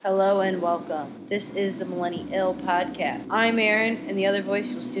Hello and welcome. This is the Millenn-ILL Podcast. I'm Aaron, and the other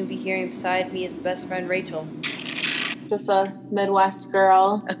voice you'll soon be hearing beside me is my best friend Rachel. Just a Midwest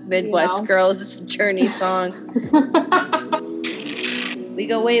girl. A Midwest girl is a Journey song. We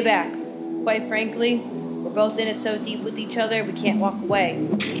go way back. Quite frankly, we're both in it so deep with each other we can't walk away.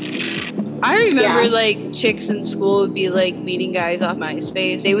 I remember, chicks in school would be, meeting guys off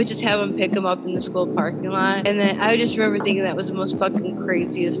MySpace. They would just have them pick them up in the school parking lot. And then I just remember thinking that was the most fucking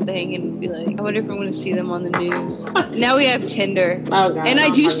craziest thing. And be like, I wonder if I'm going to see them on the news. Now we have Tinder. Oh, God. And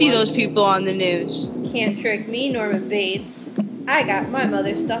I do see those people on the news. Can't trick me, Norman Bates. I got my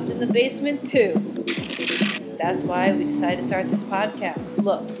mother stuffed in the basement, too. That's why we decided to start this podcast.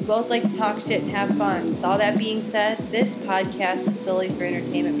 Look, we both like to talk shit and have fun. With all that being said, this podcast is solely for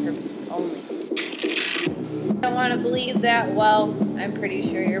entertainment purposes only. I don't want to believe that. Well, I'm pretty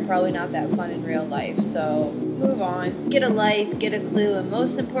sure you're probably not that fun in real life, so move on. Get a life, get a clue, and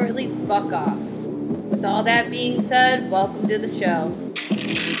most importantly, fuck off. With all that being said, welcome to the show.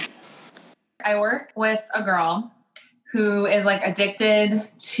 I work with a girl who is addicted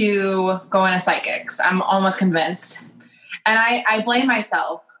to going to psychics. I'm almost convinced. And I blame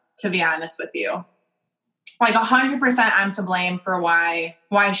myself, to be honest with you. 100% I'm to blame for why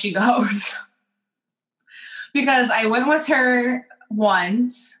she goes. Because I went with her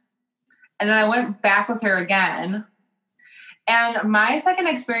once, and then I went back with her again. And my second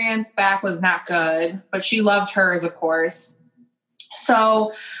experience back was not good, but she loved hers, of course.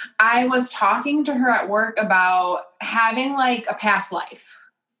 So I was talking to her at work about having a past life.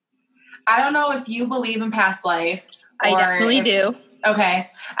 I don't know if you believe in past life. I definitely do. Okay.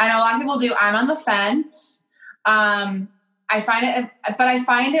 I know a lot of people do. I'm on the fence. I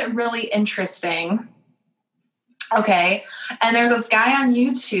find it really interesting. Okay. And there's this guy on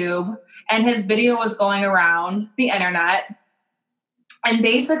YouTube, and his video was going around the internet. And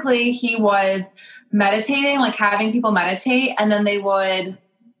basically he was meditating, having people meditate, and then they would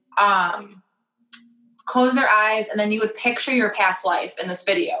close their eyes, and then you would picture your past life in this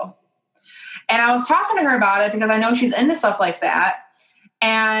video. And I was talking to her about it because I know she's into stuff like that.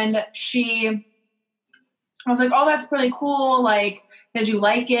 And I was like, oh, that's pretty cool. Did you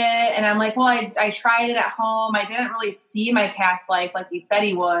like it? And I'm like, well, I tried it at home. I didn't really see my past life like he said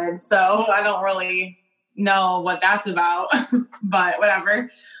he would. So I don't really know what that's about, but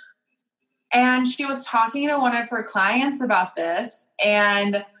whatever. And she was talking to one of her clients about this,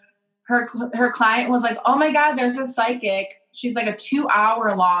 and her client was like, oh my God, there's a psychic. She's a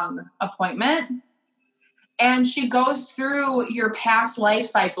 2-hour long appointment, and she goes through your past life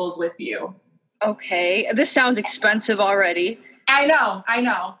cycles with you. Okay. This sounds expensive already. I know.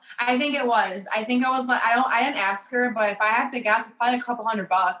 I think it was. I didn't ask her, but if I have to guess, it's probably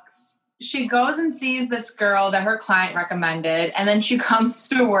 $200. She goes and sees this girl that her client recommended, and then she comes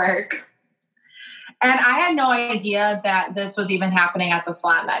to work. And I had no idea that this was even happening at the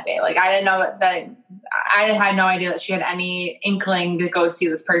salon that day. I didn't know that I had no idea that she had any inkling to go see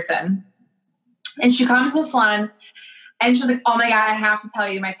this person. And she comes to the salon, and she's like, oh my God, I have to tell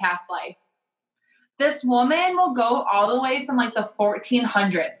you my past life. This woman will go all the way from the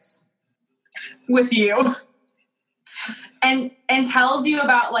 1400s with you and tells you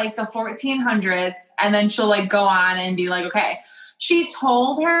about the 1400s. And then she'll go on and be like, okay. She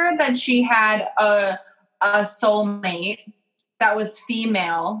told her that she had a soulmate that was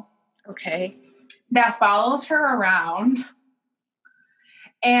female. Okay. That follows her around.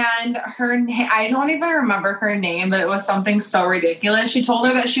 And I don't even remember her name, but it was something so ridiculous. She told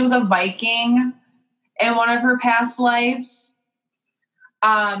her that she was a Viking in one of her past lives.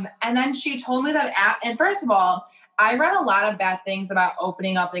 And then she told me that, and first of all, I read a lot of bad things about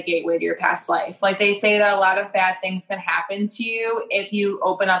opening up the gateway to your past life. They say that a lot of bad things can happen to you if you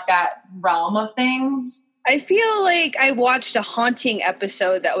open up that realm of things. I feel like I watched a haunting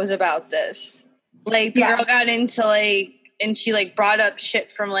episode that was about this. The girl got into and she brought up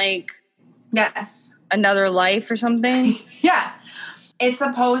shit from yes, another life or something. Yeah. It's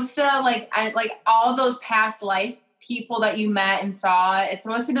supposed to all those past life people that you met and saw, it's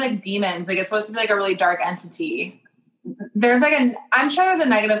supposed to be demons. It's supposed to be a really dark entity. There's I'm sure there's a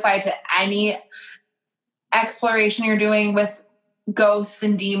negative side to any exploration you're doing with ghosts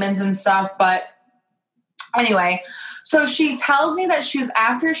and demons and stuff. But anyway, so she tells me that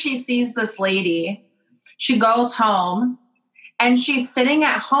after she sees this lady, she goes home, and she's sitting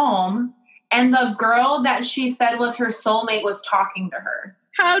at home, and the girl that she said was her soulmate was talking to her.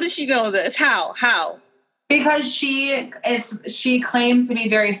 How does she know this? How? Because she claims to be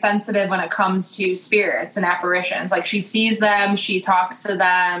very sensitive when it comes to spirits and apparitions. She sees them, she talks to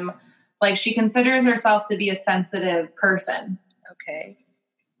them. She considers herself to be a sensitive person. Okay.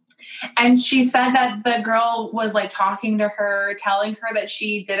 And she said that the girl was like talking to her, telling her that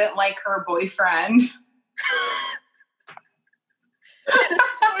she didn't like her boyfriend.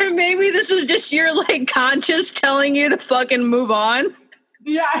 Or maybe this is just your like conscious telling you to fucking move on.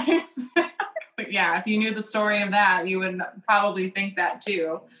 Yeah, exactly. Yeah, if you knew the story of that, you would probably think that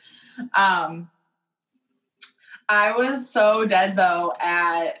too. I was so dead though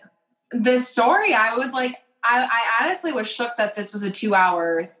at this story. I was like, I honestly was shook that this was a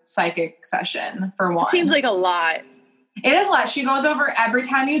 2-hour psychic session for one. It seems like a lot. It is a lot. She goes over every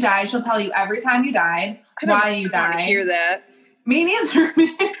time you died. She'll tell you every time you died, why you died. I don't hear that. Me neither.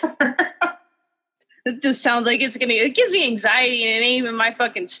 It just sounds like it gives me anxiety, and it ain't even my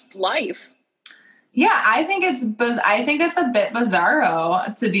fucking life. Yeah, I think it's a bit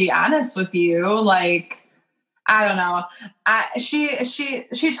bizarro, to be honest with you. Like, I don't know.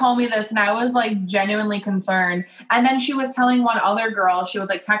 She told me this and I was like genuinely concerned. And then she was telling one other girl, she was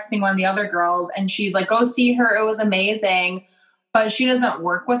like texting one of the other girls and she's like, go see her. It was amazing. But she doesn't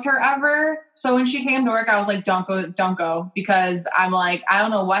work with her ever. So when she came to work, I was like, don't go. Because I'm like, I don't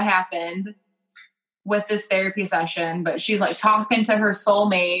know what happened with this therapy session, but she's like talking to her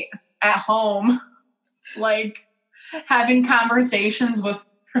soulmate at home, like having conversations with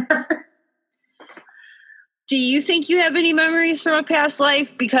her. Do you think you have any memories from a past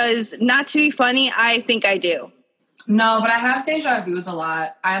life? Because not to be funny, I think I do. No, but I have deja vus a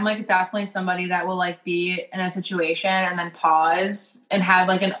lot. I'm like definitely somebody that will like be in a situation and then pause and have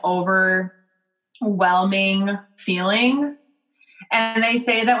like an overwhelming feeling. And they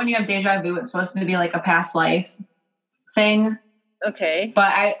say that when you have deja vu, it's supposed to be like a past life thing. Okay.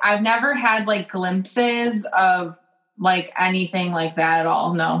 But I've never had like glimpses of like anything like that at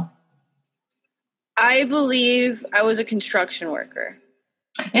all. No. I believe I was a construction worker.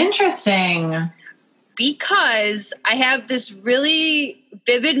 Interesting. Because I have this really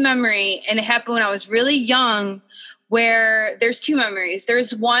vivid memory, and it happened when I was really young, where there's two memories.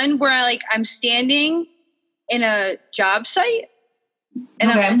 There's one where I'm standing in a job site, and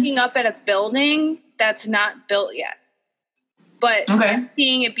I'm looking up at a building that's not built yet, but I'm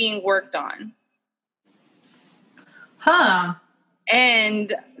seeing it being worked on. Huh.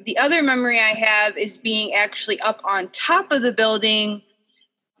 And the other memory I have is being actually up on top of the building,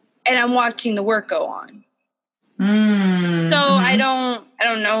 and I'm watching the work go on. So I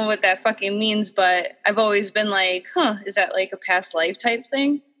don't know what that fucking means, but I've always been like, is that like a past life type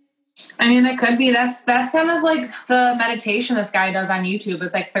thing? I mean, it could be. That's kind of like the meditation this guy does on YouTube.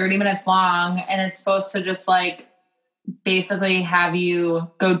 It's like 30 minutes long, and it's supposed to just like basically have you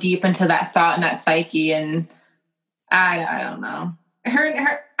go deep into that thought and that psyche. And I don't know.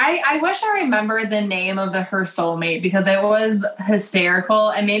 I wish I remembered the name of her soulmate because it was hysterical.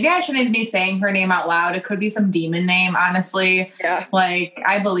 And maybe I shouldn't even be saying her name out loud. It could be some demon name, honestly. Yeah. Like,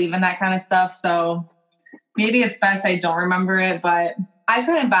 I believe in that kind of stuff. So maybe it's best I don't remember it, but I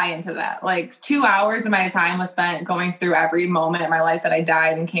couldn't buy into that. Like 2 hours of my time was spent going through every moment in my life that I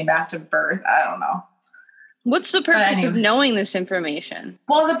died and came back to birth. I don't know. What's the purpose of knowing this information?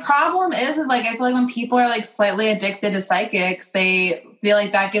 Well, the problem is like, I feel like when people are like slightly addicted to psychics, they feel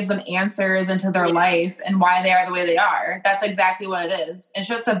like that gives them answers into their life and why they are the way they are. That's exactly what it is. It's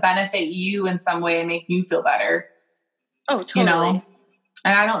just to benefit you in some way and make you feel better. Oh, totally. You know?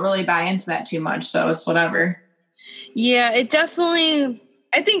 And I don't really buy into that too much, so it's whatever. Yeah, it definitely,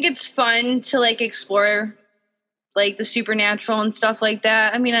 I think it's fun to like explore like the supernatural and stuff like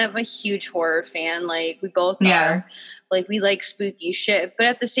that. I mean, I'm a huge horror fan. Like we both are. Like we like spooky shit. But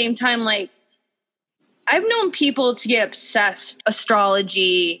at the same time, like I've known people to get obsessed.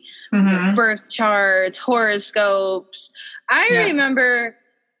 Astrology, birth charts, horoscopes. I remember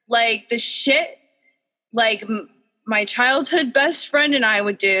like the shit like my childhood best friend and I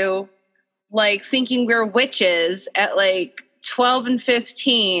would do, like thinking we were witches at like 12 and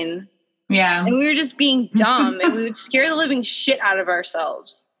 15. Yeah. And we were just being dumb and we would scare the living shit out of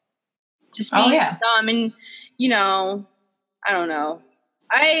ourselves. Just being dumb. And, you know, I don't know.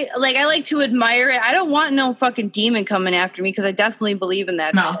 I like to admire it. I don't want no fucking demon coming after me because I definitely believe in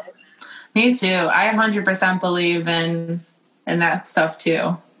that shit. Me too. I 100% believe in that stuff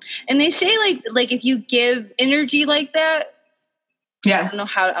too. And they say like if you give energy like that, yes. I don't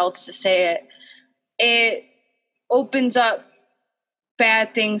know how else to say it, it opens up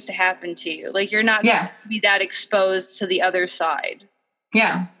bad things to happen to you. Like you're not supposed to be that exposed to the other side.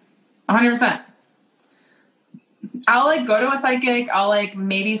 Yeah. 100%. I'll like go to a psychic. I'll like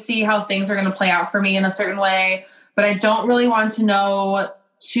maybe see how things are going to play out for me in a certain way, but I don't really want to know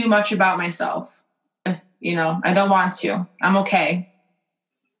too much about myself. If, you know, I don't want to. I'm okay.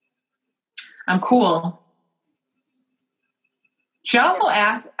 I'm cool. She also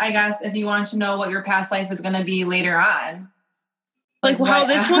asked, I guess, if you want to know what your past life is going to be later on. Like how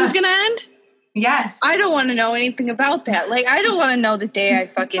this one's going to end? Yes. I don't want to know anything about that. Like, I don't want to know the day I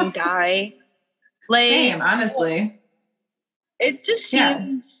fucking die. Like, same, honestly. It just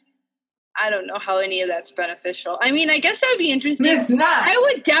seems, I don't know how any of that's beneficial. I mean, I guess that would be interesting. It's not. I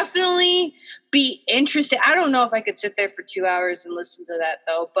would definitely be interested. I don't know if I could sit there for 2 hours and listen to that,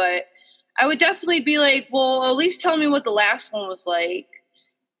 though. But I would definitely be like, well, at least tell me what the last one was like.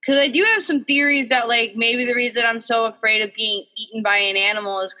 Because I do have some theories that, like, maybe the reason I'm so afraid of being eaten by an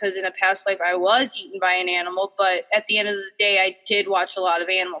animal is because in a past life I was eaten by an animal. But at the end of the day, I did watch a lot of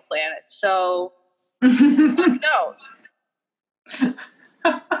Animal Planet. So, who knows?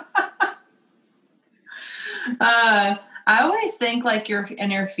 I always think, like, your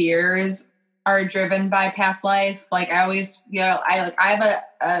fears are driven by past life. Like, I always, I have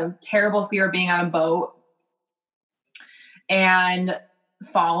a terrible fear of being on a boat and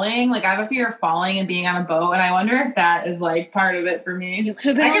falling. Like, I have a fear of falling and being on a boat, and I wonder if that is, like, part of it for me. You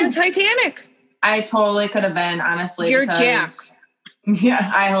could have been on the Titanic. I totally could have been, honestly. You're Jack.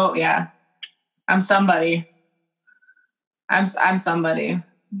 Yeah, I hope. Yeah, I'm somebody. I'm somebody.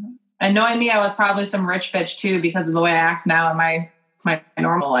 And knowing me, I was probably some rich bitch too because of the way I act now in my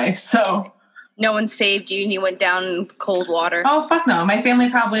normal life. So no one saved you and you went down in cold water. Oh fuck no! My family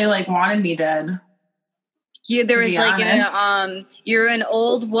probably like wanted me dead. Yeah, there was like you're an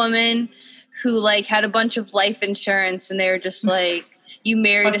old woman who like had a bunch of life insurance, and they were just like, you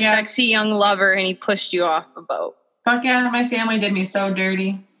married a sexy young lover, and he pushed you off a boat. Fuck yeah, my family did me so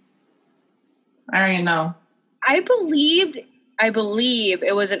dirty. I already know. I believe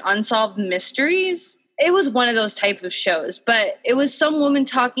it was an Unsolved Mysteries. It was one of those type of shows, but it was some woman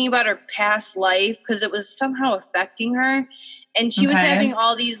talking about her past life because it was somehow affecting her. And she was having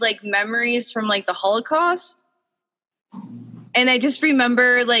all these like memories from like the Holocaust. And I just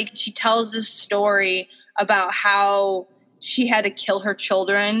remember like she tells this story about how she had to kill her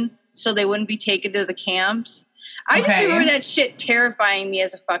children so they wouldn't be taken to the camps. I just remember that shit terrifying me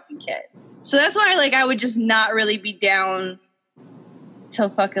as a fucking kid. So that's why like I would just not really be down to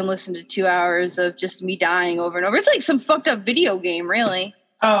fucking listen to 2 hours of just me dying over and over. It's like some fucked up video game, really.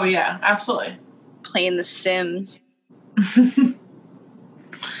 Oh yeah, absolutely. Playing The Sims.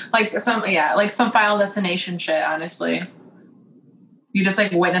 like some Final Destination shit, honestly. You just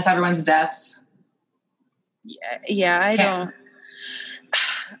like witness everyone's deaths. Yeah,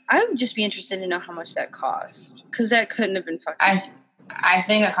 I would just be interested to know how much that cost. Because that couldn't have been fucking... I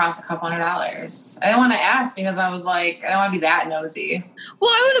think it cost $200. I didn't want to ask because I was like, I don't want to be that nosy. Well,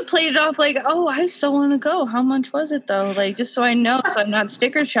 I would have played it off like, oh, I still want to go. How much was it though? Like, just so I know, so I'm not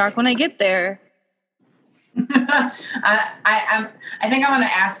sticker shock when I get there. I think I want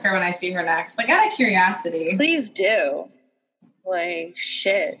to ask her when I see her next. Like, out of curiosity. Please do. Like,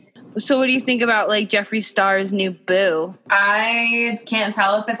 shit. So what do you think about like Jeffree Star's new boo? I can't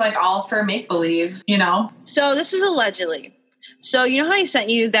tell if it's like all for make-believe, you know? So this is allegedly. So you know how I sent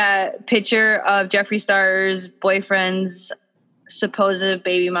you that picture of Jeffree Star's boyfriend's supposed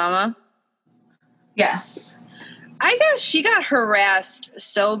baby mama? Yes. I guess she got harassed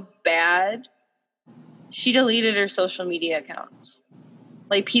so bad, she deleted her social media accounts.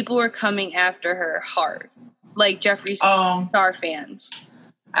 Like, people were coming after her hard. Like, Jeffree Star fans.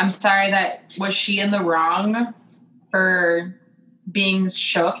 I'm sorry, was she in the wrong for being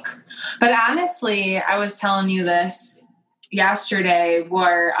shook? But honestly, I was telling you this yesterday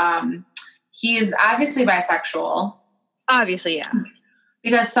where he is obviously bisexual. Obviously, yeah.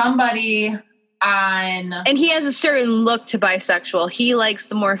 Because somebody on... And he has a certain look to bisexual. He likes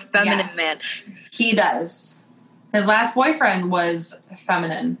the more feminine man. He does. His last boyfriend was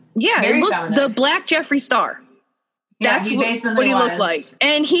feminine. Yeah, very feminine. The black Jeffree Star. That's he basically what he looked like.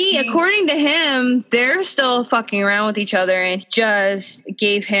 And he, according to him, they're still fucking around with each other and just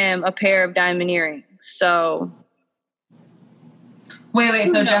gave him a pair of diamond earrings. So... Wait.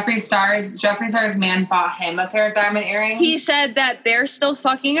 So Jeffree Star's man bought him a pair of diamond earrings? He said that they're still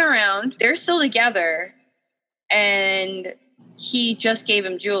fucking around. They're still together. And he just gave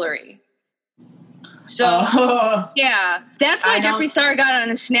him jewelry. So, yeah. That's why Jeffree Star got on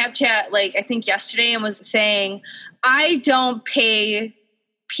a Snapchat, like, I think yesterday and was saying, I don't pay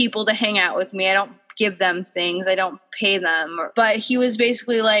people to hang out with me. I don't give them things. I don't pay them. But he was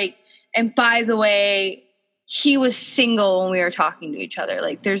basically like, and by the way... he was single when we were talking to each other.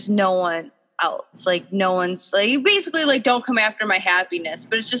 Like, there's no one else. Like, no one's... like, basically, like, don't come after my happiness.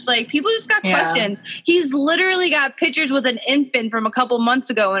 But it's just, like, people just got questions. He's literally got pictures with an infant from a couple months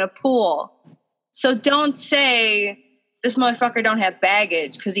ago in a pool. So don't say this motherfucker don't have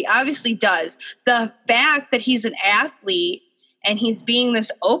baggage, because he obviously does. The fact that he's an athlete and he's being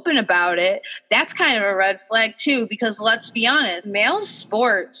this open about it, that's kind of a red flag too, because let's be honest, male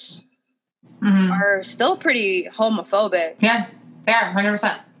sports are still pretty homophobic. Yeah, they are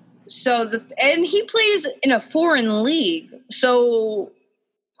 100%. So and he plays in a foreign league, so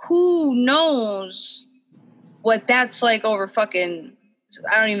who knows what that's like over fucking,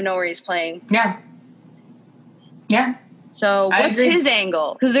 I don't even know where he's playing. Yeah. So what's his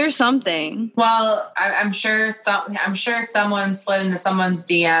angle? Because there's something. Well, I'm sure someone slid into someone's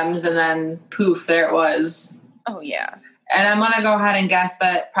DMs and then poof, there it was. Oh yeah. And I'm gonna go ahead and guess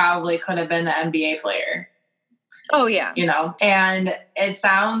that it probably could have been the NBA player. Oh yeah. You know, and it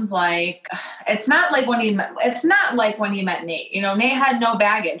sounds like it's not like when he met Nate. You know, Nate had no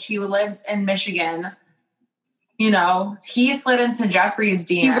baggage. He lived in Michigan. You know, he slid into Jeffrey's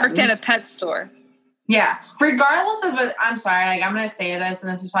DMs. He worked at a pet store. Yeah. Regardless of it, I'm sorry, like I'm gonna say this,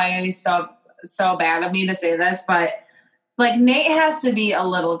 and this is probably gonna be so bad of me to say this, but like Nate has to be a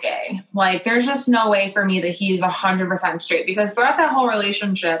little gay. Like there's just no way for me that he's 100% straight, because throughout that whole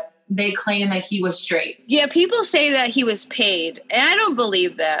relationship, they claim that he was straight. Yeah, people say that he was paid, and I don't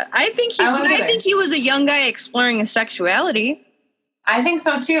believe that. I think he was a young guy exploring his sexuality. I think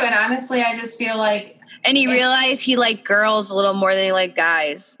so too, and honestly, I just feel like, and he realized he liked girls a little more than he liked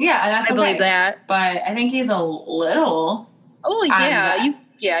guys. Yeah, and that's I believe that. But I think he's a little. Oh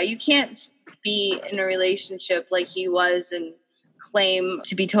yeah, you can't be in a relationship like he was and claim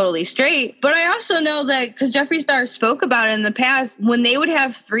to be totally straight. But I also know that because Jeffree Star spoke about it in the past, when they would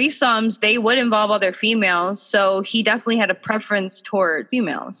have threesomes, they would involve other females. So he definitely had a preference toward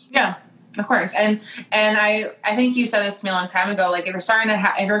females. Yeah, of course. And I think you said this to me a long time ago. Like if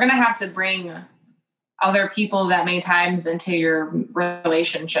you're going to have to bring other people that many times into your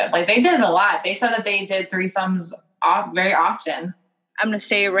relationship, like they did it a lot. They said that they did threesomes very often. I'm going to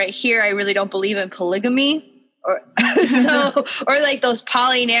say it right here. I really don't believe in polygamy. Or like those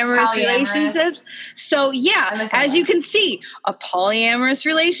polyamorous relationships. So yeah, as you can see, a polyamorous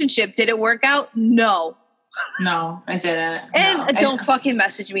relationship, did it work out? No, it didn't. And don't fucking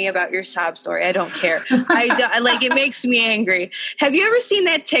message me about your sob story. I don't care. I like, it makes me angry. Have you ever seen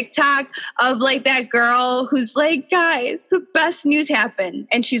that TikTok of like that girl who's like, guys, the best news happened,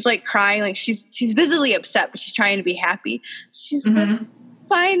 and she's like crying, like she's visibly upset, but she's trying to be happy. She's like,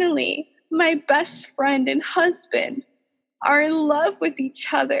 finally, my best friend and husband are in love with each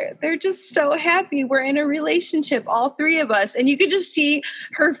other. They're just so happy. We're in a relationship, all three of us. And you could just see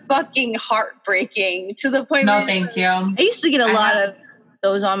her fucking heart breaking to the point. No, thank you. I used to get a lot of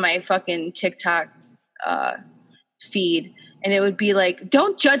those on my fucking TikTok feed. And it would be like,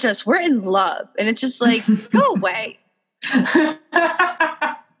 don't judge us. We're in love. And it's just like, go away. I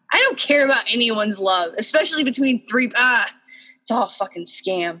don't care about anyone's love, especially between three. It's all a fucking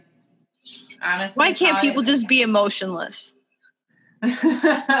scam. Honestly, why can't people just be emotionless?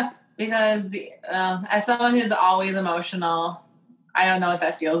 Because as someone who's always emotional, I don't know what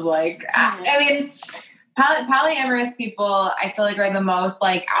that feels like. I mean, polyamorous people, I feel like, are the most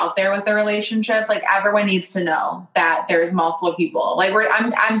like out there with their relationships. Like everyone needs to know that there's multiple people. Like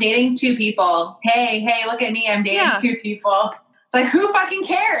I'm dating two people. Hey, look at me. I'm dating two people. It's like, who fucking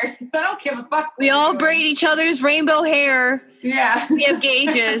cares? I don't give a fuck. We all braid each other's rainbow hair. Yeah. We have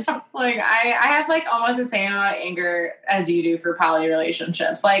gauges. Like I have like almost the same amount of anger as you do for poly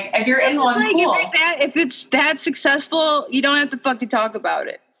relationships. Like if you're in one, like, cool. If it's that successful, you don't have to fucking talk about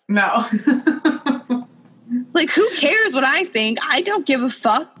it. No. Like who cares what I think? I don't give a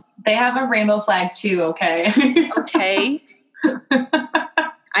fuck. They have a rainbow flag too, okay? Okay.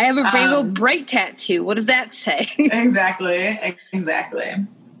 I have a rainbow bright tattoo. What does that say? Exactly.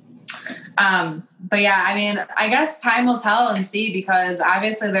 But yeah, I mean, I guess time will tell and see, because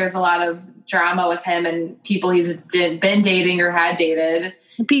obviously there's a lot of drama with him and people he's been dating or had dated.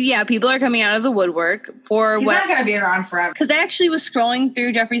 Yeah, people are coming out of the woodwork for he's not going to be around forever. Because I actually was scrolling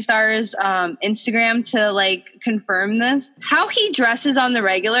through Jeffree Star's Instagram to like confirm this. How he dresses on the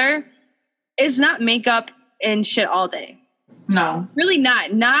regular is not makeup and shit all day. No, really not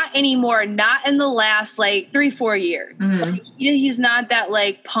anymore. Not in the last like 3-4 years. Mm-hmm. Like, he's not that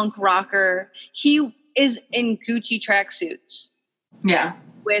like punk rocker. He is in Gucci tracksuits. Yeah,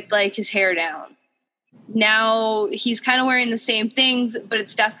 with like his hair down. Now he's kind of wearing the same things, but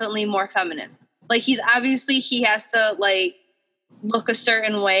it's definitely more feminine. Like he has to like look a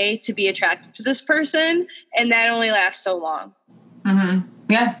certain way to be attracted to this person, and that only lasts so long. Mm-hmm.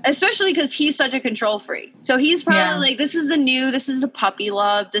 Yeah. Especially because he's such a control freak. So he's probably like, this is the puppy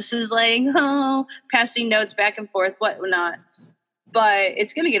love. This is like, passing notes back and forth, whatnot. But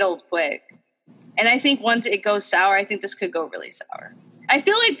it's going to get old quick. And I think once it goes sour, I think this could go really sour. I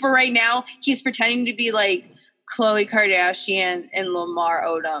feel like for right now, he's pretending to be like Khloe Kardashian and Lamar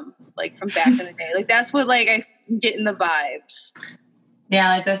Odom, like from back in the day. Like that's what like I get in the vibes. Yeah,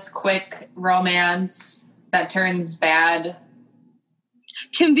 like this quick romance that turns bad.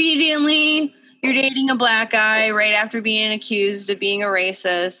 Conveniently, you're dating a black guy right after being accused of being a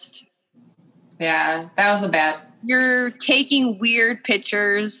racist. Yeah, that was a bad. You're taking weird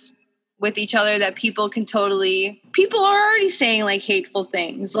pictures with each other that people are already saying like hateful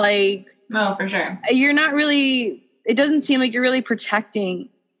things. Like, no, for sure. You're not really, it doesn't seem like you're really protecting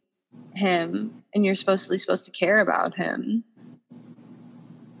him and you're supposed to care about him.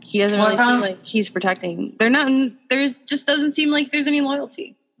 He doesn't really seem like he's protecting. Just doesn't seem like there's any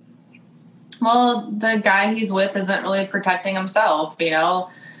loyalty. Well, the guy he's with isn't really protecting himself, you know?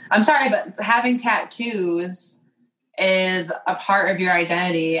 I'm sorry, but having tattoos is a part of your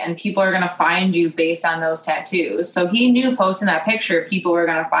identity and people are going to find you based on those tattoos. So he knew posting that picture, people were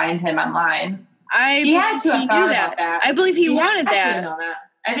going to find him online. He had to have thought about that. I believe he wanted that.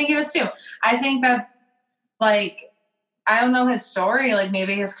 I think he was too. I think that, like, I don't know his story. Like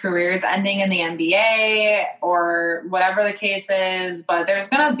maybe his career is ending in the NBA or whatever the case is, but there's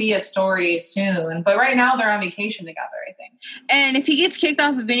going to be a story soon. But right now they're on vacation together, I think. And if he gets kicked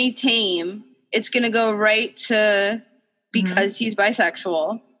off of any team, it's going to go right to because he's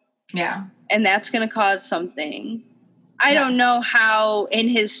bisexual. Yeah. And that's going to cause something. I don't know how in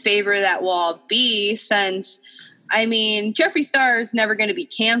his favor that will all be since, I mean, Jeffree Star is never going to be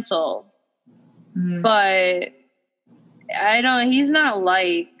canceled. But he's not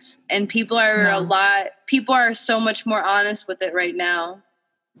liked, and people are so much more honest with it right now.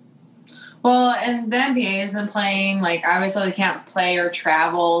 Well, and the NBA isn't playing, like, obviously they can't play or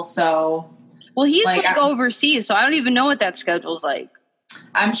travel, so. Well, he's like overseas, so I don't even know what that schedule's like.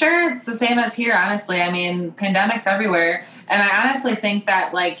 I'm sure it's the same as here, honestly. I mean, pandemics everywhere, and I honestly think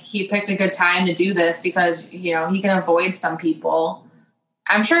that, like, he picked a good time to do this because, you know, he can avoid some people.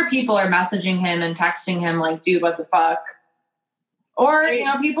 I'm sure people are messaging him and texting him, like, dude, what the fuck? Or, you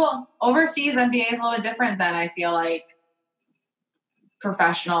know, people overseas, NBA is a little bit different than I feel like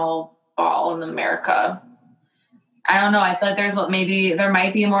professional ball in America. I don't know. I feel like there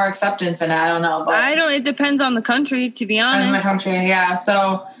might be more acceptance in it. I don't know. But it depends on the country, to be honest. Depends on the country, yeah.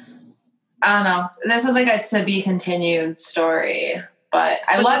 So, I don't know. This is like a to be continued story. But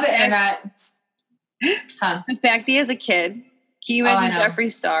I love the internet. The fact he has a kid. Can you imagine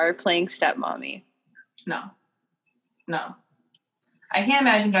Jeffree Star playing stepmommy? No. I can't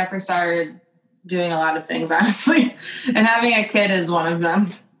imagine Jeffree Star doing a lot of things, honestly. And having a kid is one of them.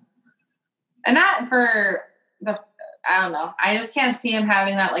 And not for I don't know. I just can't see him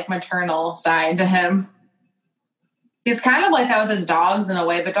having that, like, maternal side to him. He's kind of like that with his dogs in a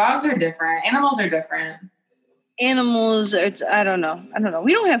way, but dogs are different. Animals are different. Animals, I don't know.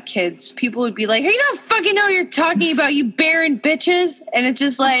 We don't have kids. People would be like, hey, you don't fucking know what you're talking about, you barren bitches. And it's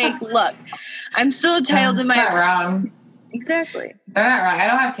just like, look, I'm still entitled to my... Not wrong. Exactly. They're not wrong. I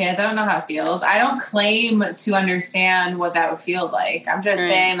don't have kids. I don't know how it feels. I don't claim to understand what that would feel like. I'm just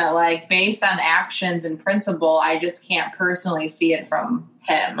saying that, like, based on actions and principle, I just can't personally see it from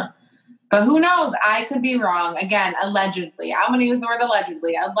him. But who knows? I could be wrong. Again, allegedly. I'm going to use the word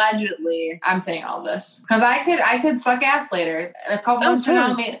allegedly. Allegedly, I'm saying all this. Because I could suck ass later. A couple months from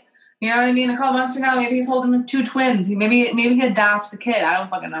now, you know what I mean? A couple months from now, maybe he's holding 2 twins. Maybe he adopts a kid. I don't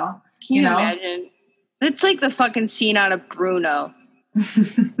fucking know. Can you imagine? It's like the fucking scene out of Bruno.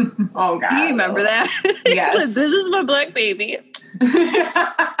 Oh, God. Do you remember that? Yes. This is my black baby.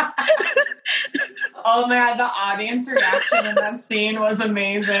 Oh, man. The audience reaction in that scene was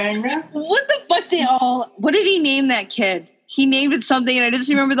amazing. What the fuck? What did he name that kid? He named it something, and I just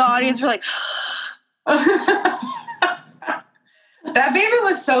remember the audience were like... That baby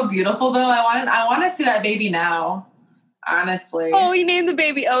was so beautiful, though. I want to see that baby now. Honestly. Oh, he named the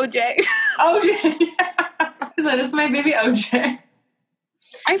baby OJ. OJ. He's like, this is my baby OJ.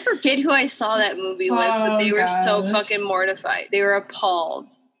 I forget who I saw that movie with, but they were so fucking mortified. They were appalled.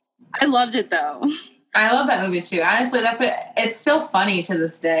 I loved it, though. I love that movie, too. Honestly, it's still funny to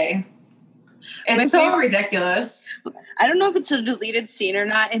this day. It's so ridiculous. I don't know if it's a deleted scene or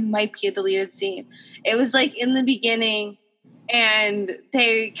not. It might be a deleted scene. It was, like, in the beginning, and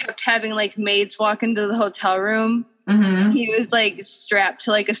they kept having, like, maids walk into the hotel room. Mm-hmm. He was, like, strapped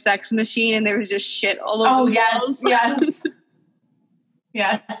to, like, a sex machine, and there was just shit all over the walls. Yes.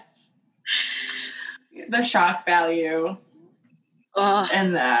 Yes. The shock value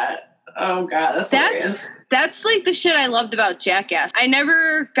and that. Oh, God, that's hilarious. That's, like, the shit I loved about Jackass. I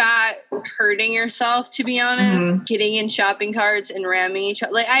never got hurting yourself, to be honest. Getting in shopping carts and ramming each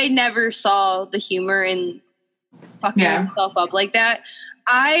other. Like, I never saw the humor in fucking yourself up like that.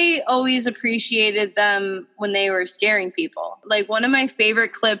 I always appreciated them when they were scaring people. Like, one of my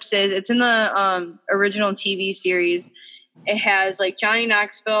favorite clips is, it's in the original TV series. It has like Johnny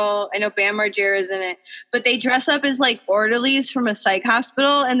Knoxville. I know Bam Margera's in it, but they dress up as like orderlies from a psych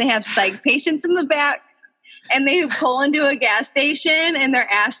hospital, and they have psych patients in the back, and they pull into a gas station and they're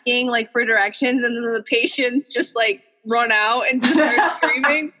asking like for directions, and then the patients just like run out and just start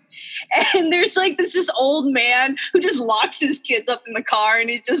screaming. And there's like this old man who just locks his kids up in the car, and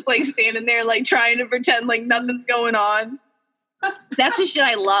he's just like standing there like trying to pretend like nothing's going on. That's the shit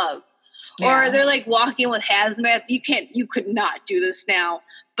I love. Yeah. Or they're like walking with hazmat. You could not do this now,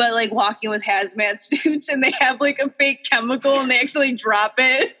 but like walking with hazmat suits, and they have like a fake chemical and they actually drop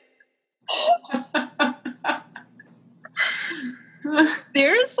it.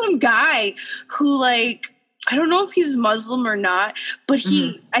 There's some guy who, like, I don't know if he's Muslim or not, but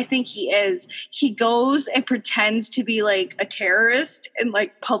I think he is. He goes and pretends to be like a terrorist in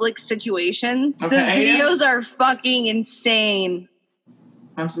like public situations. Okay, the videos are fucking insane.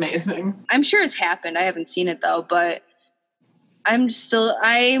 That's amazing. I'm sure it's happened. I haven't seen it though, but I'm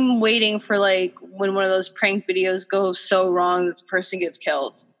waiting for like when one of those prank videos goes so wrong that the person gets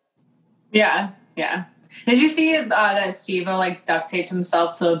killed. Yeah. Yeah. Did you see that Steve-O like duct taped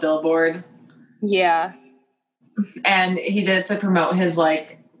himself to a billboard? Yeah. And he did it to promote his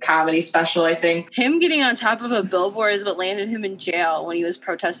like comedy special, I think. Him getting on top of a billboard is what landed him in jail when he was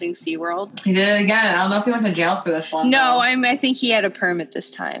protesting SeaWorld. He did it again. I don't know if he went to jail for this one. No, I think he had a permit this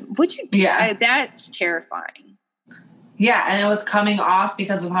time. That's terrifying. Yeah, and it was coming off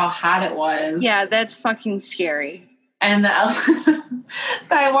because of how hot it was. Yeah, that's fucking scary. And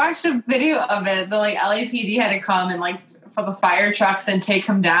I watched a video of it. The like LAPD had to come and like for the fire trucks and take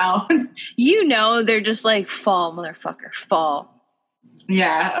him down. You know, they're just like, fall, motherfucker, fall.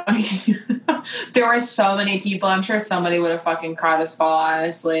 Yeah. There were so many people. I'm sure somebody would have fucking caught his fall,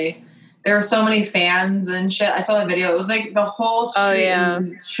 honestly. There were so many fans and shit. I saw that video. It was like the whole street. Oh, yeah.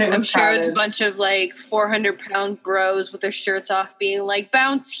 Shit was I'm sure crowded. It's a bunch of like 400-pound bros with their shirts off being like,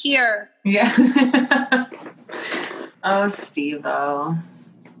 bounce here. Yeah. Oh, Steve-O.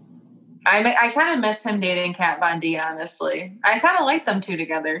 I kind of miss him dating Kat Von D, honestly. I kind of like them two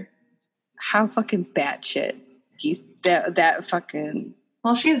together. How fucking batshit do you that fucking...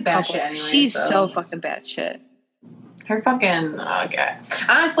 Well, she's batshit anyway. She's so fucking batshit. Her fucking... Okay.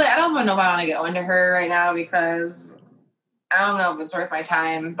 Honestly, I don't even know if I want to go into her right now because I don't know if it's worth my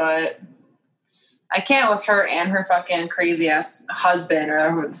time, but I can't with her and her fucking crazy-ass husband or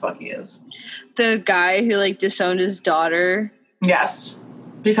whoever the fuck he is. The guy who, like, disowned his daughter? Yes.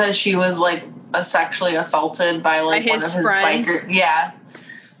 Because she was, like, sexually assaulted by, like, one of his friends. Bikers. Yeah.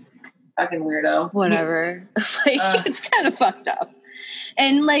 Fucking weirdo. Whatever. It's kind of fucked up.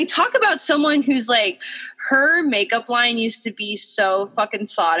 And, like, talk about someone who's, like, her makeup line used to be so fucking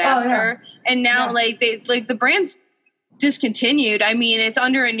sought after. Yeah. And now, like, the brand's discontinued. I mean, it's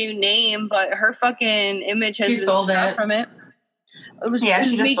under a new name, but her fucking image has been stripped from it. It was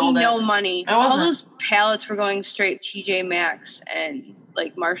making no money. All those palettes were going straight TJ Maxx and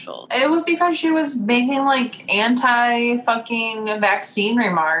like Marshall. It was because she was making like anti-fucking vaccine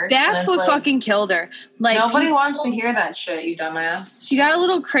remarks. That's what fucking killed her. Like, nobody wants to hear that shit, you dumbass. She got a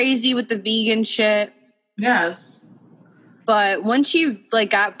little crazy with the vegan shit. Yes. But once she like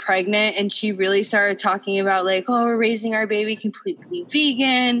got pregnant and she really started talking about like, oh, we're raising our baby completely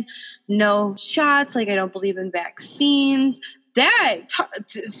vegan, no shots, like I don't believe in vaccines. That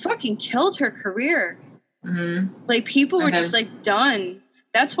fucking killed her career. Mm-hmm. Like people were just like done.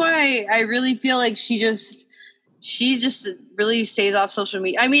 That's why I really feel like she just really stays off social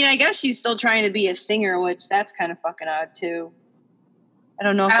media. I mean, I guess she's still trying to be a singer, which that's kind of fucking odd too. I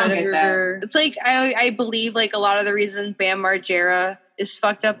don't know if I'd ever. It's like I believe like a lot of the reasons Bam Margera is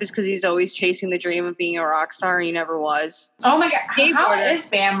fucked up is because he's always chasing the dream of being a rock star and he never was. Oh my god, how is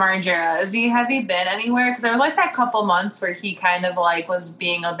Bam Margera? Has he been anywhere? Because there was like that couple months where he kind of like was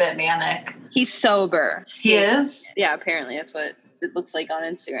being a bit manic. He's sober. He is? Yeah, apparently that's what it looks like on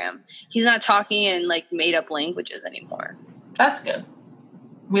Instagram. He's not talking in like made up languages anymore. That's good.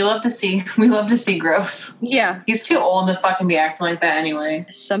 We love to see growth. Yeah. He's too old to fucking be acting like that anyway.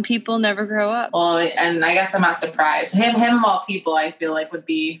 Some people never grow up. Well, and I guess I'm not surprised. Him of all people, I feel like would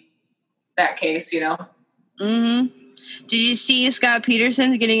be that case, you know? Mm-hmm. Did you see Scott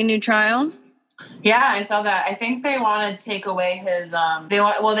Peterson's getting a new trial? Yeah, I saw that. I think they want to take away his, I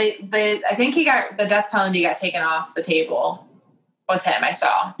think the death penalty got taken off the table with him, I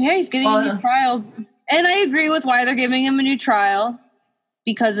saw. Yeah, he's getting a new trial. And I agree with why they're giving him a new trial.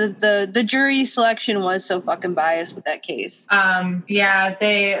 because of the jury selection was so fucking biased with that case.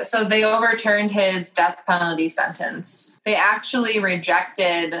 They overturned his death penalty sentence. They actually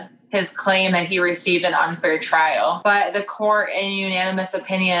rejected his claim that he received an unfair trial. But the court, in unanimous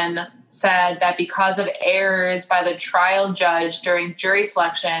opinion, said that because of errors by the trial judge during jury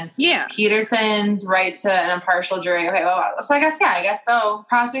selection, Peterson's right to an impartial jury. Okay, well, so I guess so.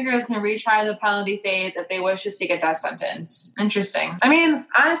 Prosecutors can retry the penalty phase if they wish to seek a death sentence. Interesting. I mean,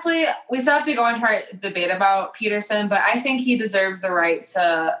 honestly, we still have to go into our debate about Peterson, but I think he deserves the right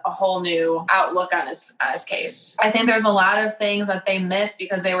to a whole new outlook on his case. I think there's a lot of things that they missed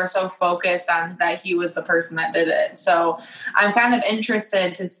because they were so focused on that he was the person that did it. So I'm kind of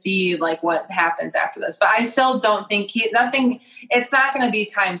interested to see like what happens after this, but I still don't think it's not going to be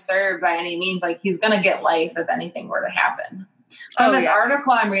time served by any means. Like he's going to get life if anything were to happen. From this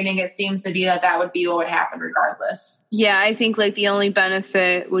article I'm reading, it seems to be that would be what would happen regardless. Yeah, I think like the only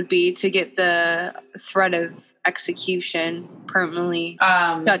benefit would be to get the threat of execution permanently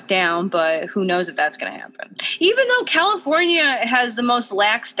shut down, but who knows if that's going to happen. Even though California has the most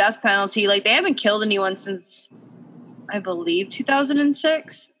lax death penalty, like they haven't killed anyone since, I believe,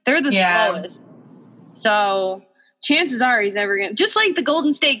 2006. They're the slowest. So chances are he's never going to, just like the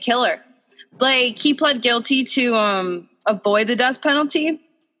Golden State Killer. Like he pled guilty to avoid the death penalty.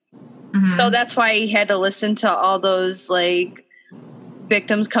 Mm-hmm. So that's why he had to listen to all those like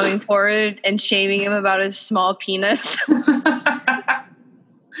victims coming forward and shaming him about his small penis. But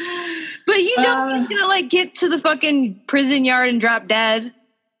he's going to like get to the fucking prison yard and drop dead.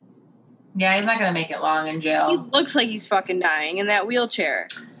 Yeah, he's not going to make it long in jail. He looks like he's fucking dying in that wheelchair.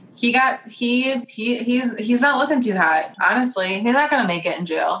 He's not looking too hot. Honestly, he's not going to make it in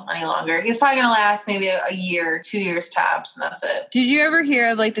jail any longer. He's probably going to last maybe a year, 2 years tops, and that's it. Did you ever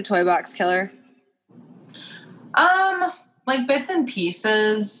hear of like the toy box killer? Like bits and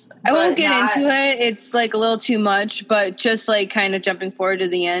pieces. I won't get into it. It's like a little too much, but just like kind of jumping forward to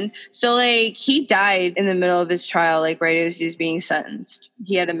the end. So like he died in the middle of his trial, like right as he was being sentenced.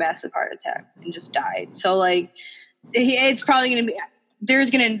 He had a massive heart attack and just died. So like it's probably going to be,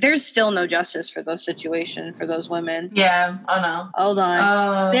 there's still no justice for those situations for those women. Yeah. Oh no. Hold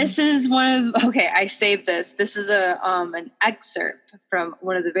on. This is I saved this. This is an excerpt from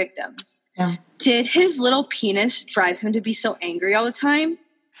one of the victims. Yeah. Did his little penis drive him to be so angry all the time?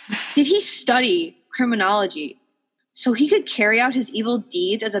 Did he study criminology so he could carry out his evil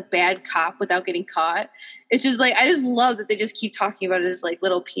deeds as a bad cop without getting caught? It's just like, I just love that they just keep talking about his like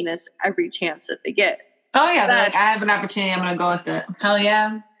little penis every chance that they get. Oh yeah, like, I have an opportunity, I'm going to go with it. Hell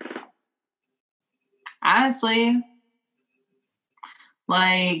yeah. Honestly,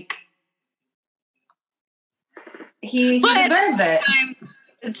 like, he deserves it.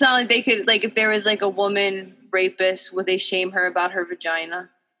 It's not like they could, like, if there was, like, a woman rapist, would they shame her about her vagina?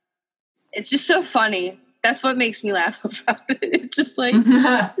 It's just so funny. That's what makes me laugh about it. It's just, like,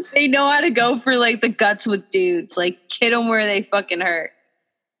 they know how to go for, like, the guts with dudes. Like, hit them where they fucking hurt.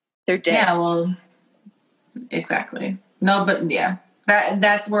 They're dead. Yeah, well, exactly. No, but, yeah.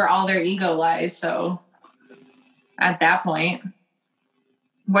 That's where all their ego lies, so at that point,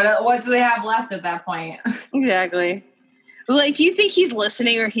 what do they have left at that point? Exactly. Like, do you think he's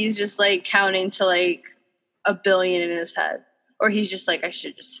listening or he's just, like, counting to, like, 1 billion in his head? Or he's just like, I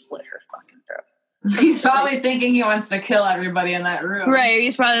should just slit her fucking throat. He's probably thinking he wants to kill everybody in that room. Right.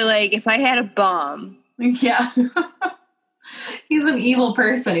 He's probably like, if I had a bomb. Yeah. He's an evil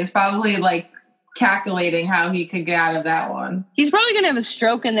person. He's probably, like, calculating how he could get out of that one. He's probably going to have a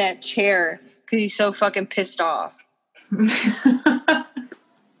stroke in that chair because he's so fucking pissed off.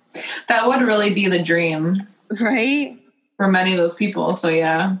 That would really be the dream. Right? For many of those people, so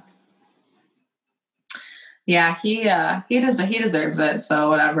yeah, he deserves it. So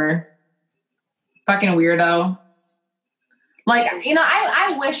whatever, fucking weirdo. Like, you know,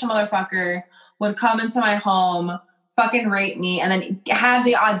 I wish a motherfucker would come into my home, fucking rape me, and then have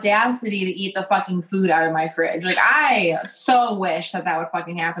the audacity to eat the fucking food out of my fridge. Like, I so wish that would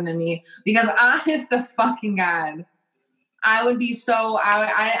fucking happen to me because, honest to fucking God, I would be so,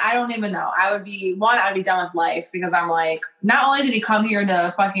 I don't even know. I would be done with life because I'm like, not only did he come here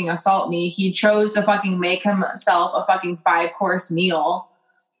to fucking assault me, he chose to fucking make himself a fucking 5-course meal.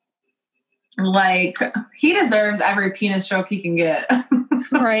 Like, he deserves every penis stroke he can get.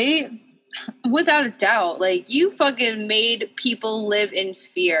 Right? Without a doubt. Like, you fucking made people live in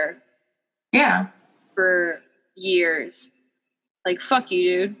fear. Yeah. For years. Like, fuck you,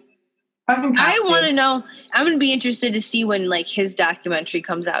 dude. I want to know. I'm going to be interested to see when, like, his documentary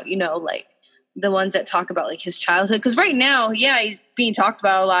comes out, you know, like, the ones that talk about like his childhood. Because right now, yeah, he's being talked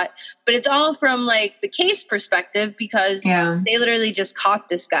about a lot, but it's all from like the case perspective because they literally just caught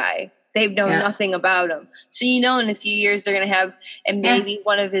this guy. They know nothing about him. So, you know, in a few years they're going to have, and maybe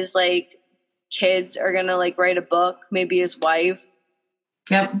one of his like kids are going to like write a book, maybe his wife.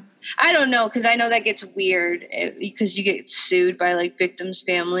 Yep. I don't know, because I know that gets weird because you get sued by like victims'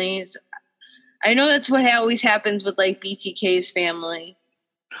 families. I know that's what always happens with like BTK's family.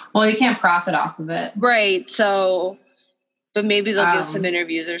 Well, you can't profit off of it. Right. So, but maybe they'll give some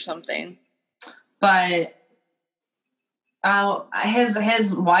interviews or something. But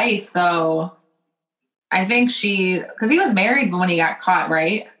his wife, though, I think because he was married when he got caught,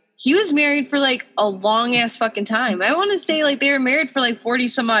 right? He was married for like a long ass fucking time. I want to say like they were married for like 40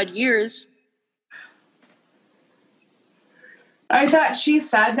 some odd years. I thought she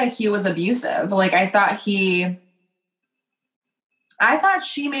said that he was abusive. Like, I thought she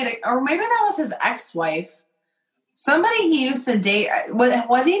made it, or maybe that was his ex-wife. Somebody he used to date.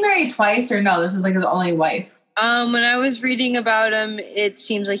 Was he married twice or no? This was like his only wife. When I was reading about him, it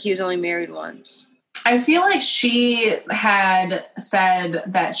seems like he was only married once. I feel like she had said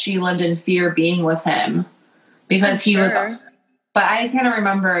that she lived in fear being with him because he was, but I can't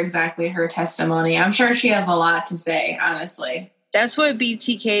remember exactly her testimony. I'm sure she has a lot to say, honestly. That's what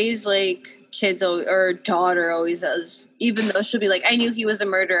BTK's like kids or daughter always does, even though she'll be like, I knew he was a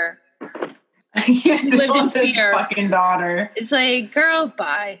murderer. He lived in fear. Fucking daughter. It's like, girl,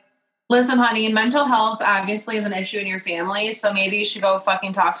 bye. Listen, honey, mental health obviously is an issue in your family, so maybe you should go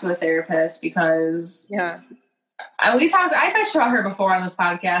fucking talk to a therapist because I bet you about her before on this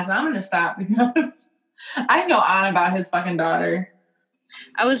podcast, and I'm going to stop because I can go on about his fucking daughter.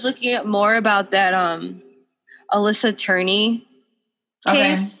 I was looking at more about that Alyssa Turney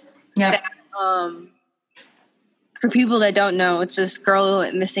case. Yeah. For people that don't know, it's this girl who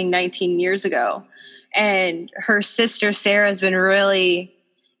went missing 19 years ago, and her sister Sarah has been really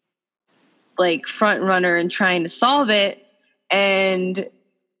like front runner and trying to solve it. And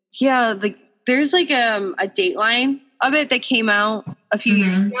there's like a Dateline of it that came out a few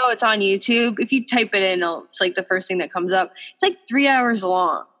years ago. It's on YouTube. If you type it in, it's like the first thing that comes up. It's like 3 hours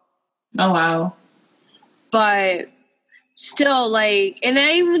long. Oh wow. But still, like, and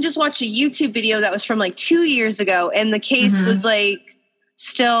I even just watched a YouTube video that was from like 2 years ago, and the case was like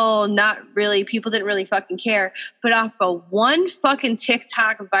still not really, people didn't really fucking care. But off of one fucking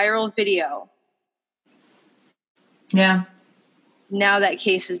TikTok viral video, now that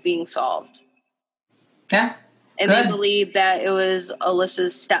case is being solved. Yeah. And they believe that it was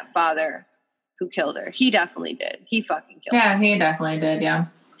Alyssa's stepfather who killed her. He definitely did. He fucking killed her. Yeah, he definitely did, yeah.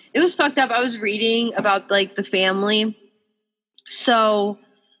 It was fucked up. I was reading about like the family. So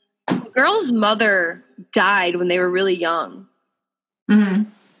the girl's mother died when they were really young. Mm-hmm.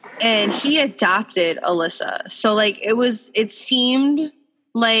 And he adopted Alyssa. So like it seemed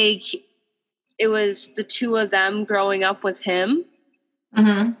like it was the two of them growing up with him.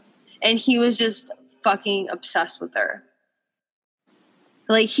 Mm-hmm. And he was just fucking obsessed with her.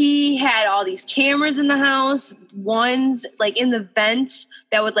 Like he had all these cameras in the house, ones like in the vents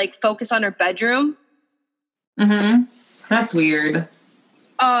that would like focus on her bedroom. Mm-hmm. That's weird.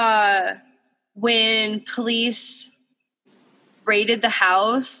 When police raided the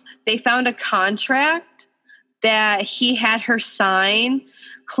house, they found a contract that he had her sign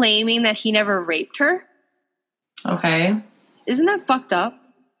claiming that he never raped her. Okay. Isn't that fucked up?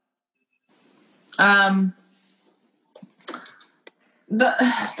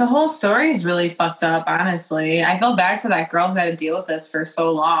 The whole story is really fucked up, honestly. I feel bad for that girl who had to deal with this for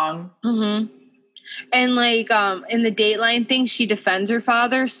so long. Mm-hmm. And like in the Dateline thing, she defends her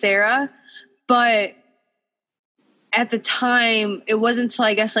father, Sarah, but at the time, it wasn't until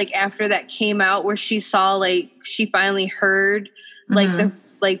I guess like after that came out where she saw like she finally heard like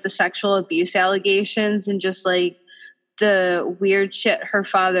the sexual abuse allegations and just like the weird shit her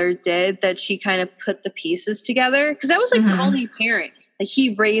father did, that she kind of put the pieces together, because that was like her only parent. Like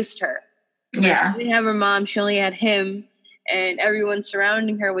he raised her. Yeah, she didn't have her mom. She only had him, and everyone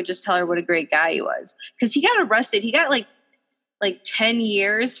surrounding her would just tell her what a great guy he was. Because he got arrested. He got like 10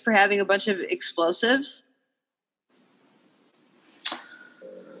 years for having a bunch of explosives.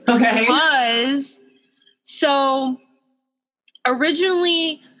 Okay. So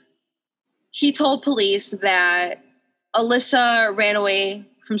originally he told police that Alyssa ran away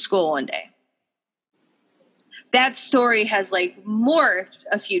from school one day. That story has like morphed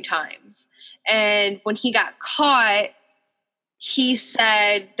a few times. And when he got caught, he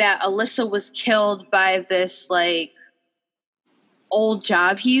said that Alyssa was killed by this like old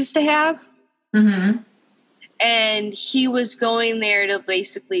job he used to have. Mm-hmm. And he was going there to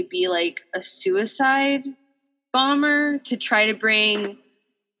basically be like a suicide bomber to try to bring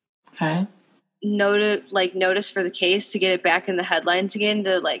notice for the case to get it back in the headlines again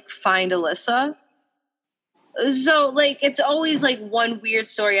to like find Alyssa. So like it's always like one weird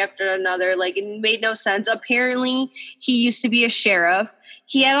story after another. Like it made no sense. Apparently he used to be a sheriff.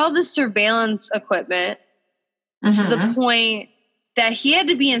 He had all this surveillance equipment to the point that he had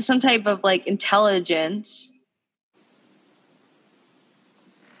to be in some type of like intelligence.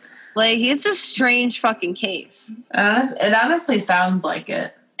 Like, it's a strange fucking case. It honestly sounds like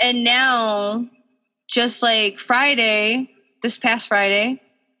it. And now, just like this past Friday,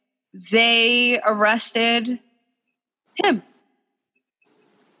 they arrested him.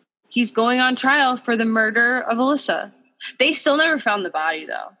 He's going on trial for the murder of Alyssa. They still never found the body,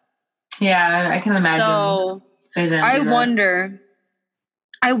 though. Yeah, I can imagine. So,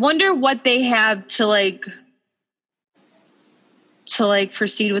 I wonder what they have to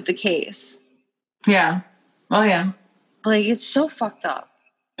proceed with the case. Yeah. Oh, yeah. Like, it's so fucked up.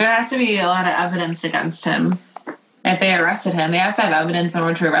 There has to be a lot of evidence against him. If they arrested him, they have to have evidence in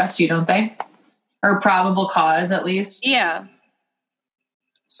order to arrest you, don't they? Or probable cause, at least. Yeah.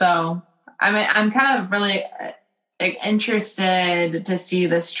 So, I mean, I'm kind of really interested to see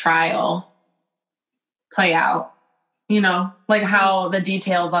this trial play out. You know, like how the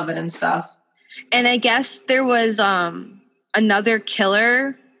details of it and stuff. And I guess there was another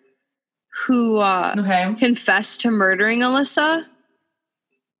killer who confessed to murdering Alyssa.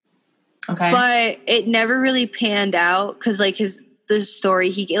 Okay. But it never really panned out because like the story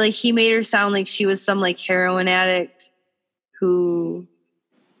he made her sound like she was some like heroin addict who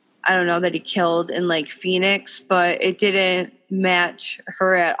I don't know that he killed in like Phoenix, but it didn't match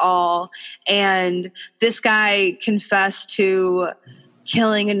her at all. And this guy confessed to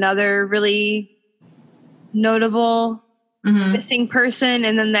killing another really notable missing person,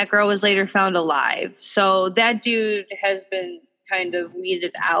 and then that girl was later found alive. So that dude has been kind of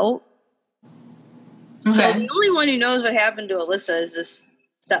weeded out. Okay. So the only one who knows what happened to Alyssa is this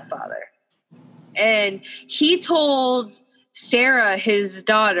stepfather. And he told Sarah, his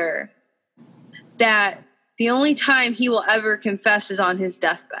daughter, that the only time he will ever confess is on his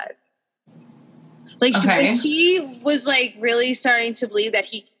deathbed. Like when he was like really starting to believe that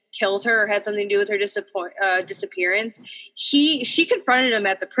he killed her or had something to do with her disappearance, she confronted him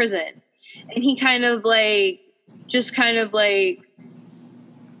at the prison, and he kind of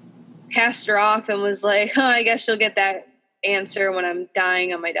passed her off and was like, "Oh, I guess she'll get that answer when I'm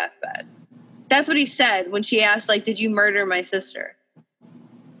dying on my deathbed." That's what he said when she asked, like, "Did you murder my sister?"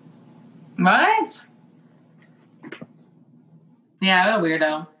 What? Yeah, what a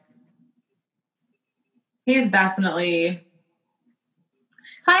weirdo. He's definitely...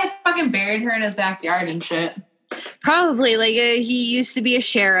 I fucking buried her in his backyard and shit. Probably. Like, he used to be a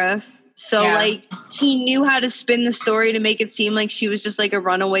sheriff. So, like, he knew how to spin the story to make it seem like she was just, like, a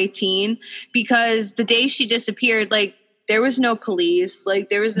runaway teen. Because the day she disappeared, like, there was no police. Like,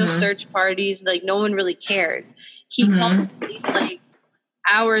 there was no search parties. Like, no one really cared. He called the police, like,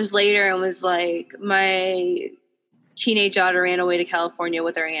 hours later and was like, my teenage daughter ran away to California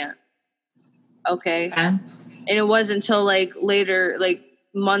with her aunt. Okay. And it wasn't until, like, later, like,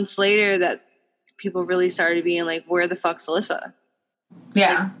 months later that people really started being like, where the fuck's Alyssa?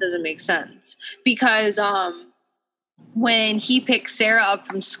 Yeah. Like, it doesn't make sense. Because when he picked Sarah up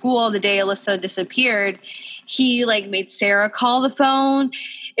from school the day Alyssa disappeared, he like made Sarah call the phone.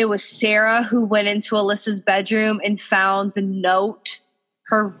 It was Sarah who went into Alyssa's bedroom and found the note,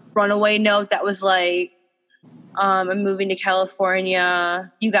 her runaway note that was like, I'm moving to California.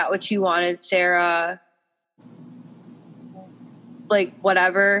 You got what you wanted, Sarah. Like,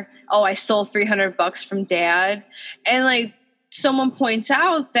 whatever. Oh, I stole $300 from Dad. And like, someone points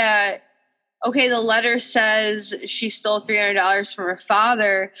out that, okay, the letter says she stole $300 from her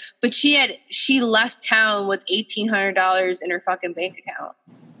father, but she left town with $1,800 in her fucking bank account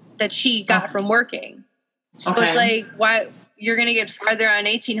that she got from working. So it's like, why you're going to get farther on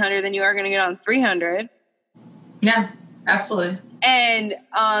 $1,800 than you are going to get on $300. Yeah, absolutely. And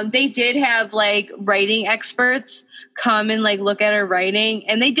they did have like writing experts come and like look at her writing,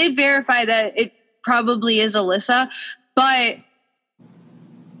 and they did verify that it probably is Alyssa, but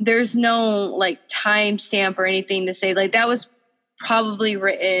there's no like timestamp or anything to say like that was probably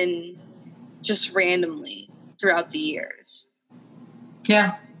written just randomly throughout the years.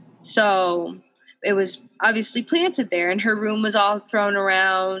 Yeah. So it was obviously planted there, and her room was all thrown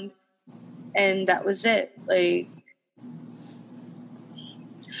around, and that was it. Like,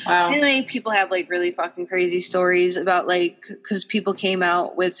 wow. And like people have like really fucking crazy stories about like, because people came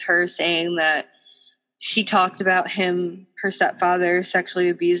out with her saying that she talked about her stepfather sexually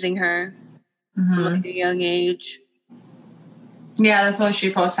abusing her from like a young age. Yeah, that's what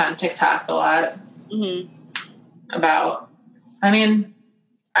she posts on TikTok a lot about. I mean,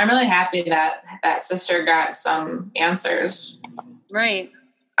 I'm really happy that sister got some answers. Right.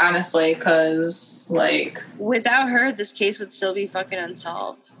 Honestly, because, like... without her, this case would still be fucking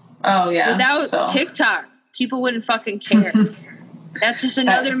unsolved. Oh, yeah. Without TikTok, people wouldn't fucking care. That's just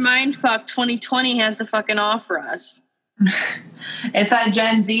another mindfuck 2020 has to fucking offer us. It's that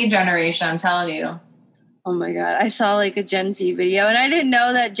Gen Z generation, I'm telling you. Oh my God. I saw like a Gen Z video and I didn't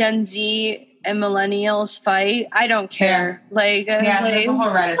know that Gen Z and millennials fight. I don't care. Yeah. Like, there's a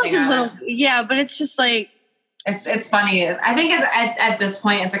whole Reddit thing on it. Yeah, but it's just like, it's funny. I think at this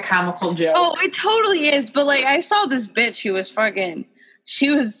point it's a comical joke. Oh, it totally is. But like, I saw this bitch who was fucking,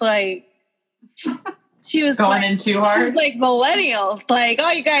 she was going in too hard. She was like, millennials, like,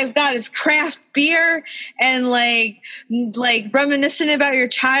 all you guys got is craft beer and like reminiscing about your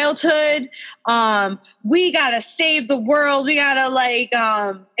childhood. We gotta save the world. We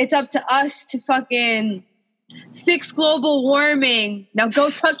gotta it's up to us to fucking fix global warming. Now go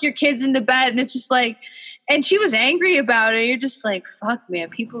tuck your kids into bed. And it's just like, and she was angry about it. You're just like, fuck, man,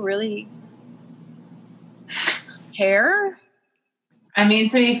 people really care? I mean,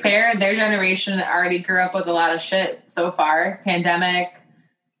 to be fair, their generation already grew up with a lot of shit so far. Pandemic,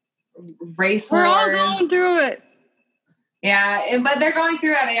 race wars. We're all going through it. Yeah, but they're going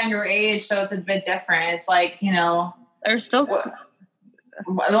through it at a younger age, so it's a bit different. It's like, they're still... The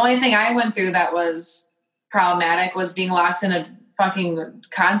only thing I went through that was problematic was being locked in a fucking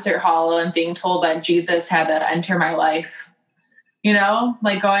concert hall and being told that Jesus had to enter my life.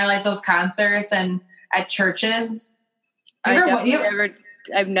 Like going like those concerts and at churches. I've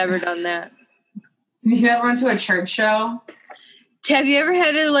never done that. You never went to a church show? Have you ever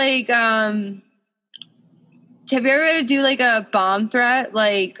had to do like a bomb threat?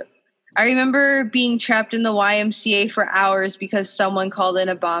 Like, I remember being trapped in the YMCA for hours because someone called in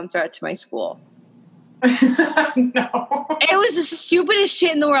a bomb threat to my school. No. It was the stupidest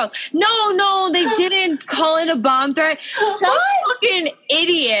shit in the world. No, they didn't call in a bomb threat. Some fucking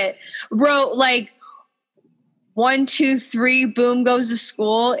idiot wrote like 1, 2, 3, boom goes to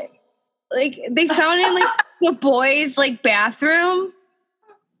school. Like they found it in like the boys' like bathroom,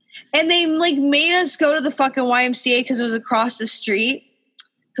 and they like made us go to the fucking YMCA because it was across the street.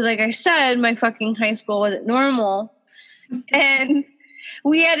 Because like I said, my fucking high school wasn't normal, and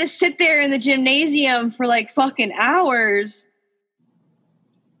we had to sit there in the gymnasium for like fucking hours.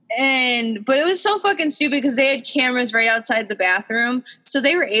 But it was so fucking stupid because they had cameras right outside the bathroom. So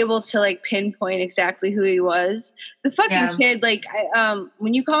they were able to like pinpoint exactly who he was. The fucking kid, like,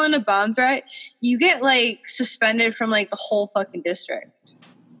 when you call in a bomb threat, you get like suspended from like the whole fucking district.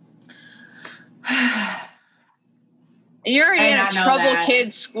 And you're already in a trouble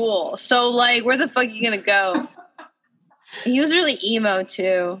kid school. So like, where the fuck are you going to go? He was really emo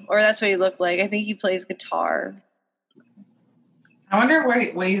too. Or that's what he looked like. I think he plays guitar. I wonder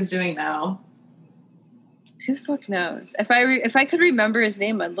what he's doing now. Who the fuck knows? If I could remember his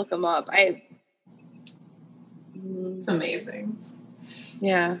name, I'd look him up. It's amazing.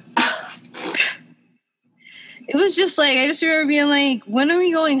 Yeah. It was just like, I just remember being like, when are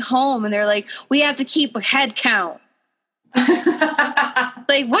we going home? And they're like, we have to keep a head count.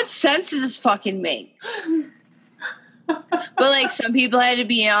 Like, what sense does this fucking make? But like some people had to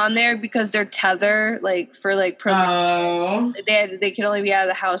be on there because they're tether, like for like they could only be out of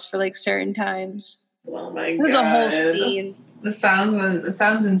the house for like certain times. Oh my god! It was a whole scene. It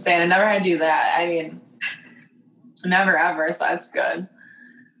sounds insane. I never had to do that. I mean, never ever. So that's good.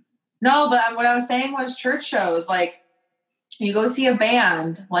 No, but what I was saying was church shows. Like you go see a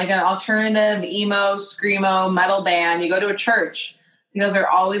band, like an alternative emo, screamo, metal band. You go to a church because they're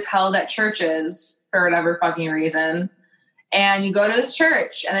always held at churches for whatever fucking reason. And you go to this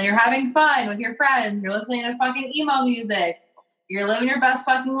church, and then you're having fun with your friends. You're listening to fucking emo music. You're living your best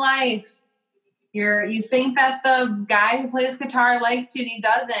fucking life. You think that the guy who plays guitar likes you, and he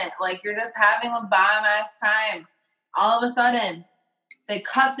doesn't. Like, you're just having a bomb-ass time. All of a sudden, they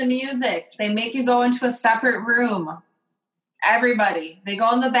cut the music. They make you go into a separate room. Everybody. They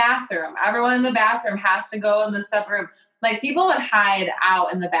go in the bathroom. Everyone in the bathroom has to go in the separate room. Like, people would hide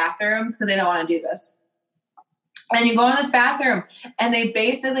out in the bathrooms because they don't want to do this. And you go in this bathroom, and they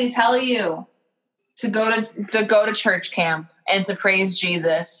basically tell you to go to church camp and to praise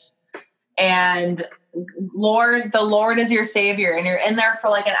Jesus, and the Lord is your savior, and you're in there for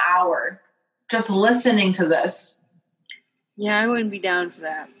like an hour, just listening to this. Yeah, I wouldn't be down for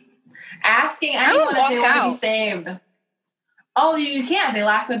that. Asking anyone if they want to be saved. Oh, you can't. They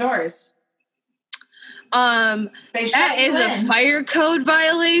lock the doors. That is a fire code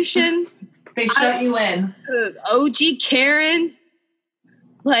violation. They shut you in. OG Karen.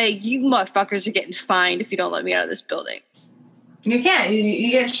 Like, you motherfuckers are getting fined if you don't let me out of this building. You can't. You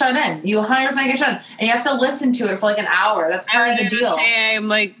get shut in. You 100% get shut in. And you have to listen to it for like an hour. That's part of the deal.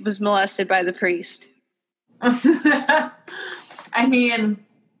 I was molested by the priest. I mean,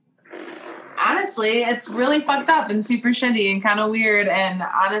 honestly, it's really fucked up and super shitty and kind of weird. And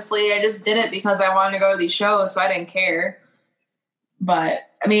honestly, I just did it because I wanted to go to these shows, so I didn't care. But,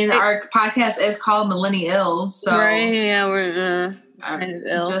 I mean, our podcast is called Millenn-ILL, so... Right, yeah, we're... kind of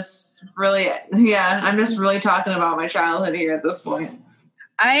ill. I'm just really talking about my childhood here at this point.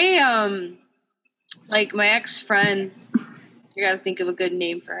 I like my ex-friend, you gotta think of a good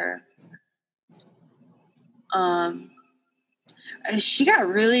name for her. She got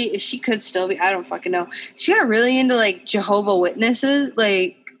really, if she could still be, I don't fucking know. She got really into like Jehovah's Witnesses,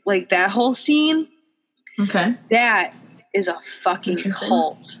 like that whole scene. Okay. That is a fucking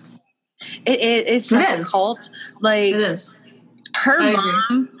cult. It's such a cult. Like, it is. Her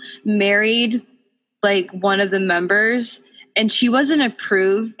mom married like one of the members, and she wasn't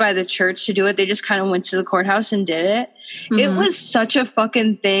approved by the church to do it. They just kind of went to the courthouse and did it. Mm-hmm. It was such a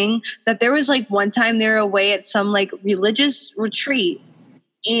fucking thing that there was like one time they were away at some like religious retreat,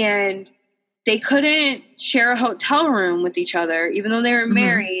 and they couldn't share a hotel room with each other, even though they were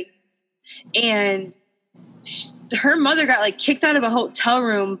married. And her mother got like kicked out of a hotel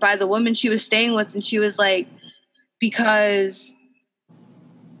room by the woman she was staying with, and she was like, because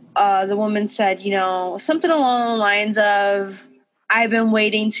the woman said, you know, something along the lines of, I've been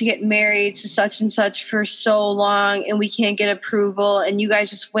waiting to get married to such and such for so long, and we can't get approval, and you guys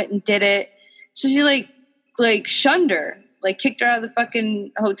just went and did it. So she like shunned her, like kicked her out of the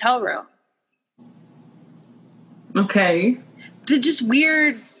fucking hotel room. Okay. The just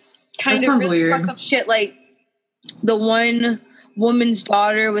weird kind of really fucked up shit. Like, the one woman's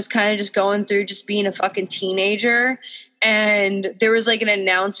daughter was kind of just going through just being a fucking teenager, and there was like an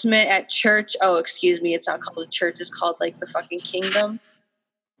announcement at church. Oh, excuse me, it's not called a church, it's called like the fucking kingdom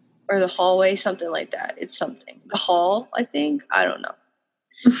or the hallway, something like that. It's something, the hall, I think, I don't know.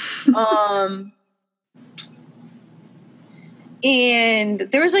 And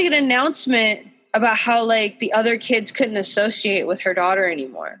there was like an announcement about how like the other kids couldn't associate with her daughter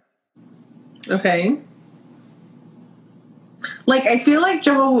anymore. Okay. Like, I feel like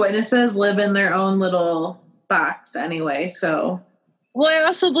Jehovah's Witnesses live in their own little box anyway, so. Well, I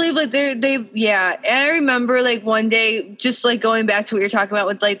also believe like yeah. And I remember like one day, just like going back to what you're talking about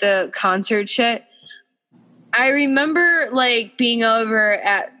with like the concert shit. I remember like being over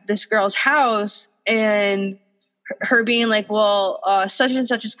at this girl's house and her being like, well, such and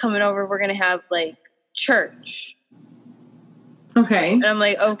such is coming over. We're going to have like church. Okay. And I'm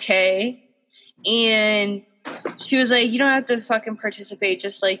like, okay. And she was like, you don't have to fucking participate.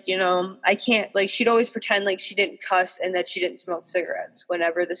 Just like, you know, I can't, like, she'd always pretend like she didn't cuss and that she didn't smoke cigarettes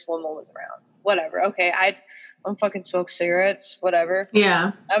whenever this woman was around. Whatever. Okay. I don't fucking smoke cigarettes. Whatever.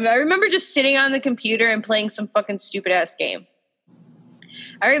 Yeah. I remember just sitting on the computer and playing some fucking stupid ass game.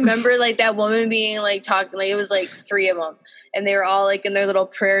 I remember like that woman being like talking, like it was like 3 of them, and they were all like in their little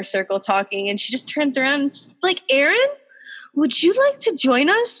prayer circle talking, and she just turns around and she's like, Aaron, would you like to join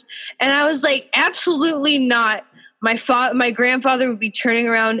us? And I was like, absolutely not. My grandfather would be turning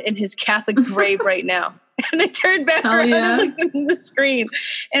around in his Catholic grave right now. And I turned back around and looked at the screen.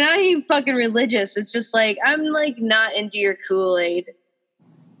 And I ain't fucking religious. It's just like, I'm like not into your Kool-Aid.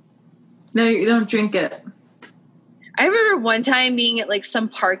 No, you don't drink it. I remember one time being at like some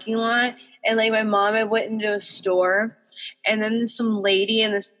parking lot, and like my mom had went into a store, and then some lady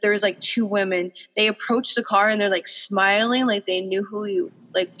and there was like 2 women. They approached the car and they're like smiling, like they knew who you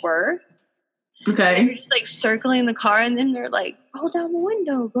like were. Okay. And they're just like circling the car, and then they're like, roll down the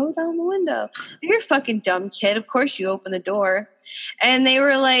window. You're a fucking dumb kid. Of course you open the door. And they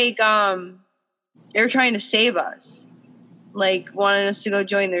were like, they were trying to save us, like wanting us to go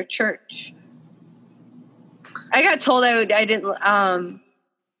join their church. I got told I didn't,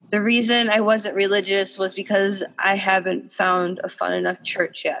 the reason I wasn't religious was because I haven't found a fun enough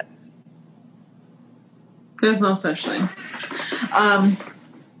church yet. There's no such thing.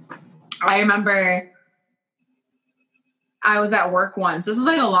 I remember I was at work once. This was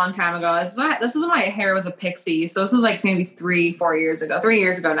like a long time ago. This is when my hair was a pixie. So this was like maybe 3 years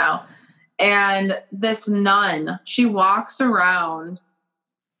ago now. And this nun, she walks around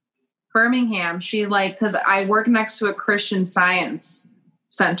Birmingham. She like, cause I work next to a Christian Science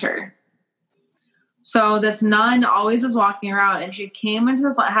center. So this nun always is walking around, and she came into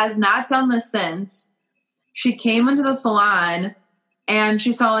the salon, has not done this since. She came into the salon and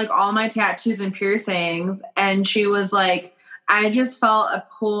she saw like all my tattoos and piercings, and she was like, I just felt a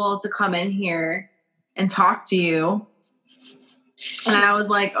pull to come in here and talk to you. And I was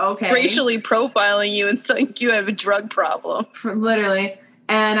like, okay. Racially profiling you and think you have a drug problem. Literally.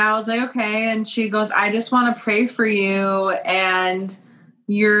 And I was like, okay. And she goes, I just want to pray for you. And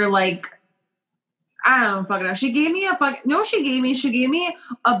you're like, I don't fucking know. She gave me a book. No, she gave me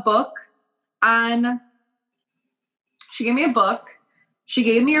a book she gave me a book. She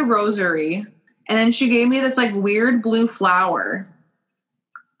gave me a rosary. And then she gave me this like weird blue flower.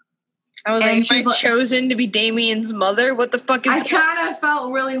 I was like, am I chosen to be Damien's mother? What the fuck is I kind of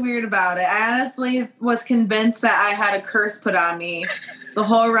felt really weird about it. I honestly was convinced that I had a curse put on me the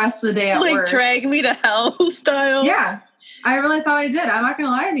whole rest of the day at work. Like drag me to hell style? Yeah. I really thought I did. I'm not going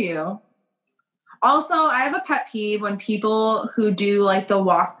to lie to you. Also, I have a pet peeve when people who do like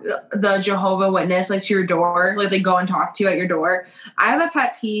the Jehovah Witness, like to your door, like they go and talk to you at your door. I have a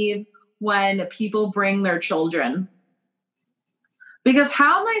pet peeve when people bring their children. Because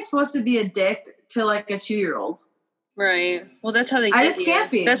how am I supposed to be a dick to like a 2-year-old? Right. Well, that's how they get I just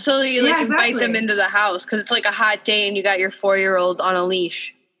can't be. That's so you like invite them into the house because it's like a hot day and you got your 4-year-old on a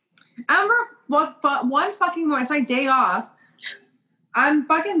leash. I remember one fucking morning, it's my day off. I'm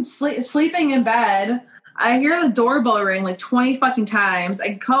fucking sleeping in bed. I hear the doorbell ring like 20 fucking times.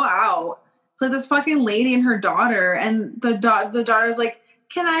 I go out. So this fucking lady and her daughter, and the daughter's like,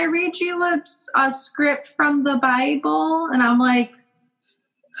 can I read you a script from the Bible? And I'm like,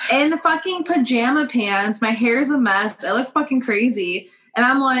 in fucking pajama pants, my hair's a mess, I look fucking crazy, and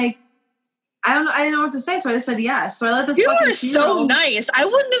I'm like, I didn't know what to say, so I just said yes. So I let this. You are so nice. I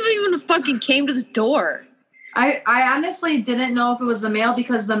wouldn't have even fucking came to the door. I honestly didn't know if it was the mail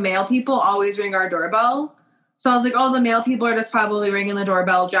because the mail people always ring our doorbell. So I was like, oh, the mail people are just probably ringing the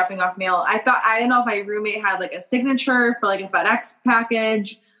doorbell, dropping off mail. I didn't know if my roommate had like a signature for like a FedEx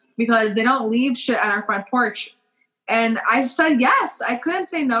package because they don't leave shit on our front porch. And I said yes. I couldn't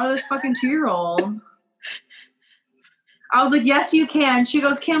say no to this fucking 2-year-old. I was like, yes, you can. She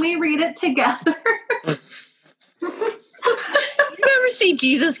goes, can we read it together? You ever see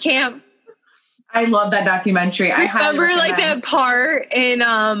Jesus Camp? I love that documentary. I remember like that part in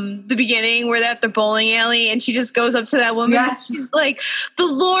the beginning where they're at the bowling alley and she just goes up to that woman. Yes. And she's like, the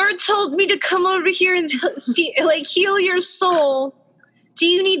Lord told me to come over here and heal your soul. Do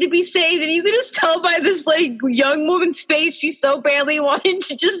you need to be saved? And you can just tell by this like young woman's face, she so badly wanted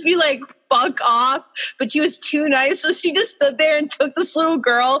to just be like, fuck off. But she was too nice. So she just stood there and took this little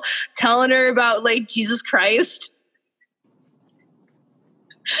girl telling her about like Jesus Christ.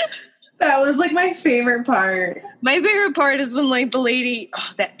 That was like my favorite part. My favorite part is when like the lady,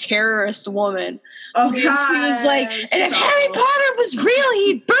 that terrorist woman. Oh God. She was like, and if Harry Potter was real,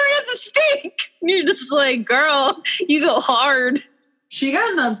 he'd burn at the stake. And you're just like, girl, you go hard. She got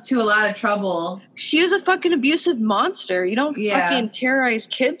into a lot of trouble. She was a fucking abusive monster. You don't fucking terrorize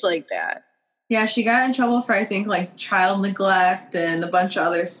kids like that. Yeah, she got in trouble for, I think, like child neglect and a bunch of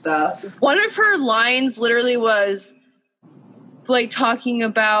other stuff. One of her lines literally was like talking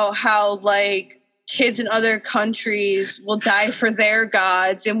about how like kids in other countries will die for their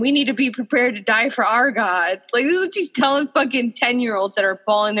gods and we need to be prepared to die for our God. Like this is what she's telling fucking 10-year-olds that are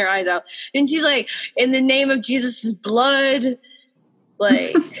bawling their eyes out. And she's like, in the name of Jesus' blood.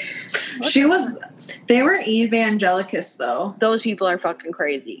 Like they were evangelicals though. Those people are fucking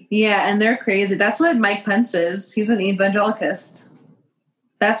crazy. Yeah, and they're crazy. That's what Mike Pence is. He's an evangelicist.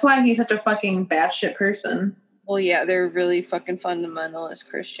 That's why he's such a fucking batshit person. Well, yeah, they're really fucking fundamentalist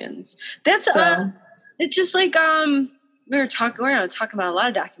Christians. That's it's just like we're not talking about a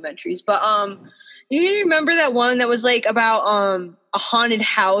lot of documentaries, but you remember that one that was like about a haunted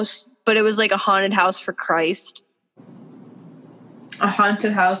house, but it was like a haunted house for Christ. A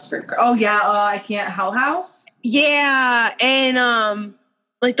haunted house for Hell House? Yeah, and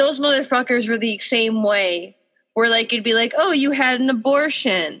like those motherfuckers were the same way. Where like it'd be like, oh, you had an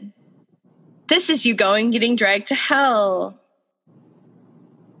abortion. This is you getting dragged to hell.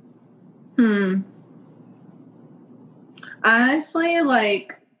 Honestly,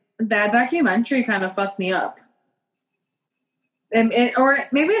 like, that documentary kind of fucked me up. I think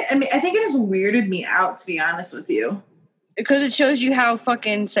it just weirded me out, to be honest with you. Because it shows you how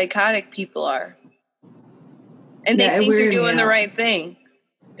fucking psychotic people are. And they think they're doing the right thing.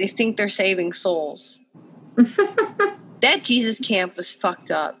 They think they're saving souls. That Jesus Camp was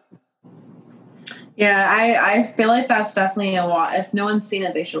fucked up. Yeah, I feel like that's definitely if no one's seen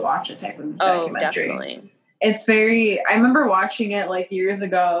it, they should watch it type of documentary. Definitely. It's I remember watching it like years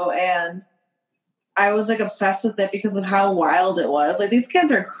ago and I was like obsessed with it because of how wild it was. Like these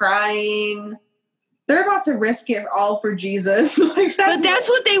kids are crying. They're about to risk it all for Jesus. Like, but that's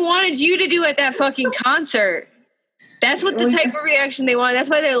what they wanted you to do at that fucking concert. That's what the type of reaction they wanted. That's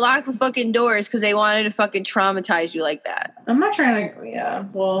why they locked the fucking doors, because they wanted to fucking traumatize you like that. I'm not trying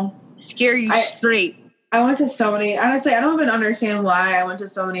to, scare you straight. I went to so many, honestly, I don't even understand why I went to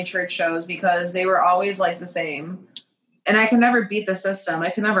so many church shows, because they were always like the same. And I could never beat the system.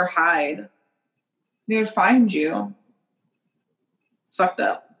 I could never hide. They would find you. It's fucked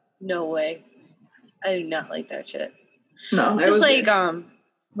up. No way. I do not like that shit. No. It's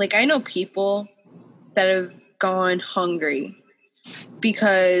like I know people that have gone hungry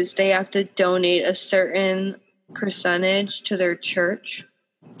because they have to donate a certain percentage to their church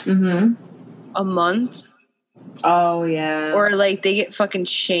a month. Oh, yeah. Or like they get fucking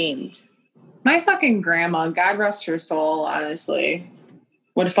shamed. My fucking grandma, God rest her soul, honestly,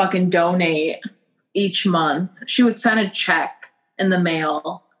 would fucking donate each month. She would send a check in the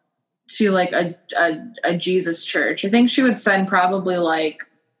mail to like a Jesus church. I think she would send probably like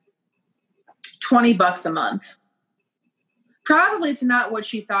 $20 a month. Probably it's not what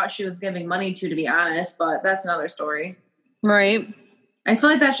she thought she was giving money to be honest, but that's another story. Right. I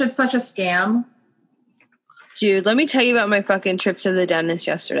feel like that shit's such a scam. Dude, let me tell you about my fucking trip to the dentist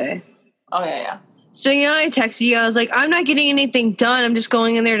yesterday. Oh, yeah. So, I texted you. I was like, I'm not getting anything done. I'm just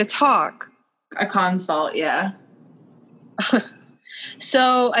going in there to talk. A consult, yeah.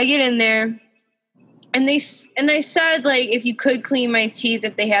 So I get in there, and I said, like, if you could clean my teeth,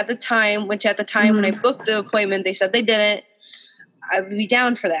 if they had the time, which at the time when I booked the appointment, they said they didn't, I would be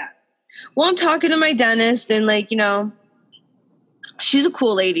down for that. Well, I'm talking to my dentist, and, like, she's a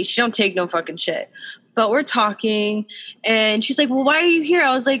cool lady. She don't take no fucking shit. But we're talking, and she's like, well, why are you here?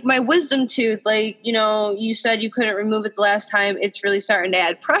 I was like, my wisdom tooth, like, you said you couldn't remove it the last time. It's really starting to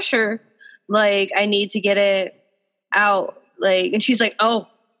add pressure. Like, I need to get it out. Like, and she's like, oh,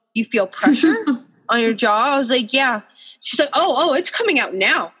 you feel pressure on your jaw? I was like, yeah. She's like, oh, it's coming out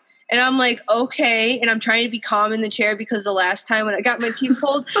now. And I'm like, okay. And I'm trying to be calm in the chair, because the last time when I got my teeth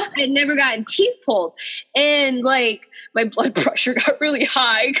pulled, I had never gotten teeth pulled. And, like, my blood pressure got really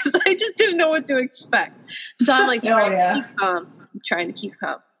high because I just didn't know what to expect. So I'm like, trying to keep calm. I'm trying to keep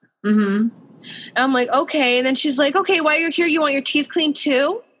calm. And I'm like, okay. And then she's like, okay, while you're here, you want your teeth cleaned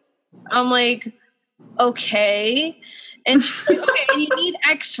too? I'm like, okay. And she's like, okay, and you need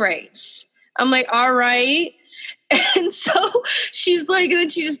x-rays. I'm like, all right. And so she's like, and then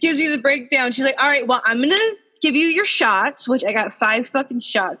she just gives me the breakdown. She's like, all right, well, I'm going to give you your shots, which I got 5 fucking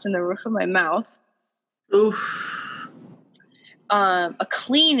shots in the roof of my mouth. Oof. A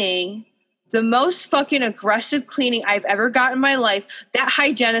cleaning, the most fucking aggressive cleaning I've ever gotten in my life. That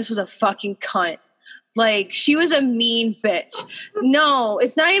hygienist was a fucking cunt. Like, she was a mean bitch. No,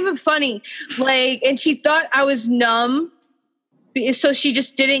 it's not even funny. Like, and she thought I was numb, so she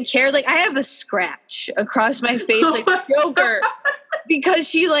just didn't care. Like, I have a scratch across my face, like Joker, because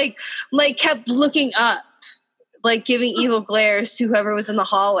she like kept looking up, like giving evil glares to whoever was in the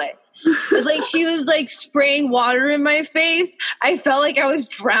hallway. Like, she was like spraying water in my face. I felt like I was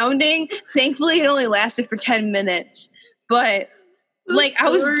drowning. Thankfully, it only lasted for 10 minutes, but like, I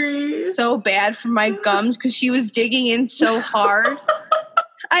was so bad for my gums because she was digging in so hard.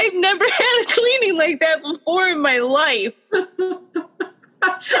 I've never had a cleaning like that before in my life.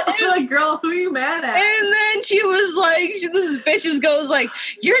 I'm like, girl, who are you mad at? And then she was like, this bitch just goes like,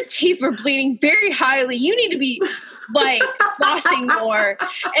 your teeth were bleeding very highly. You need to be like flossing more.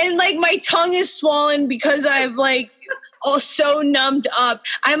 And like, my tongue is swollen because I've like so numbed up.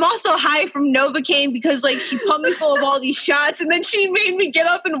 I'm also high from Novocaine because like she pumped me full of all these shots, and then she made me get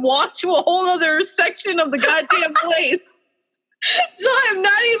up and walk to a whole other section of the goddamn place. So I'm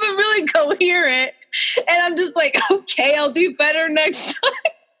not even really coherent. And I'm just like, okay, I'll do better next time.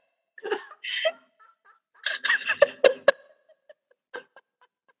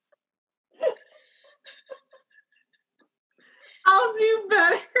 I'll do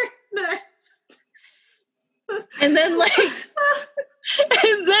better next. And then like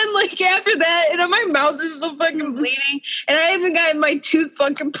after that, and my mouth is still fucking bleeding, and I haven't gotten my tooth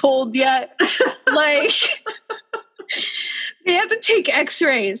fucking pulled yet. Like, they have to take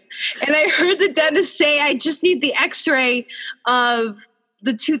x-rays. And I heard the dentist say, I just need the x-ray of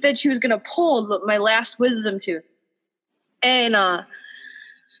the tooth that she was going to pull, my last wisdom tooth. And,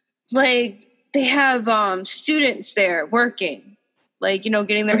 like, they have students there working, like,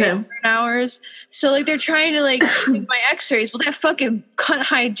 getting their hours. So, like, they're trying to, like, do my x-rays. Well, that fucking cunt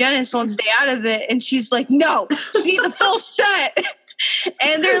hygienist won't stay out of it. And she's like, no, she needs a full set.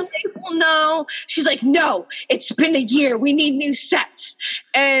 And they're like, well, no. She's like, no, it's been a year. We need new sets.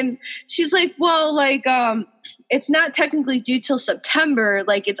 And she's like, well, like, it's not technically due till September.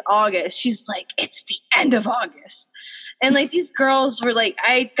 Like, it's August. She's like, it's the end of August. And, like, these girls were like,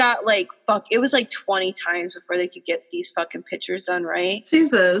 I got, like, it was like 20 times before they could get these fucking pictures done, right?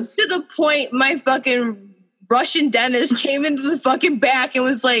 Jesus. To the point my fucking Russian dentist came into the fucking back and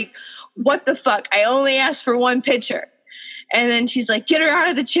was like, what the fuck? I only asked for one picture. And then she's like, get her out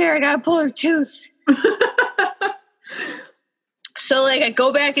of the chair. I got to pull her tooth. So, like, I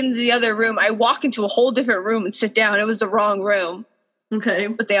go back into the other room. I walk into a whole different room and sit down. It was the wrong room. Okay.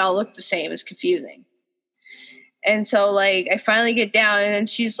 But they all look the same. It's confusing. And so, like, I finally get down, and then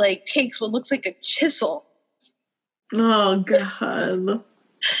she's, like, takes what looks like a chisel. Oh, God.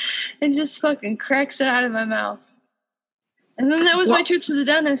 And just fucking cracks it out of my mouth. And then that was my trip to the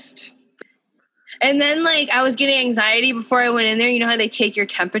dentist. And then, like, I was getting anxiety before I went in there. You know how they take your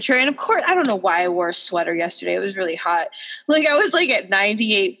temperature? And, of course, I don't know why I wore a sweater yesterday. It was really hot. Like, I was, like, at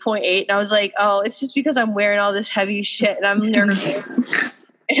 98.8, and I was like, oh, it's just because I'm wearing all this heavy shit, and I'm nervous.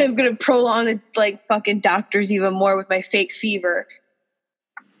 And I'm going to prolong the, like, fucking doctors even more with my fake fever.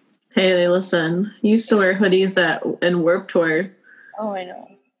 Hey, listen. You used to wear hoodies in Warped Tour. Oh, I know.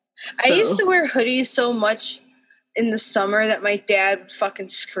 So. I used to wear hoodies so much in the summer that my dad would fucking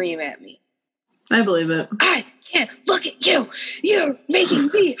scream at me. I believe it. I can't look at you. You're making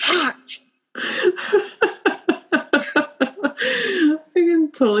me hot. I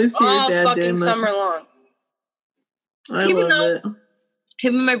can totally see your dad fucking doing that. Summer long. I love it.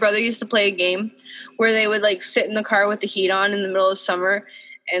 Him and my brother used to play a game where they would, like, sit in the car with the heat on in the middle of summer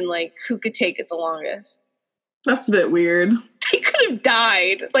and, like, who could take it the longest. That's a bit weird. They could have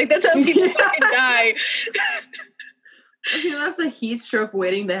died. Like, that's how people fucking die. I mean, that's a heat stroke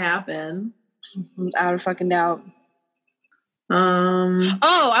waiting to happen. Out of fucking doubt. Oh,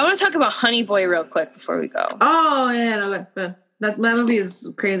 I want to talk about Honey Boy real quick before we go. Oh, yeah, no, that movie is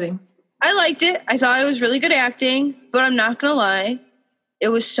crazy. I liked it. I thought it was really good acting, but I'm not going to lie. It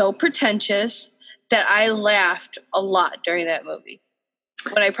was so pretentious that I laughed a lot during that movie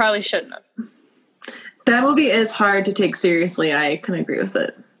when I probably shouldn't have. That movie is hard to take seriously. I can agree with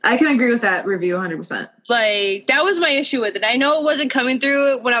it. I can agree with that review 100%. Like, that was my issue with it. I know it wasn't coming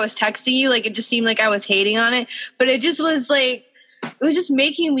through when I was texting you. Like, it just seemed like I was hating on it. But it just was, like, it was just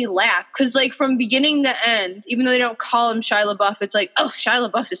making me laugh. Because, like, from beginning to end, even though they don't call him Shia LaBeouf, it's like, oh, Shia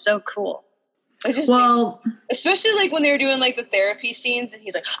LaBeouf is so cool. Especially, like, when they were doing, like, the therapy scenes. And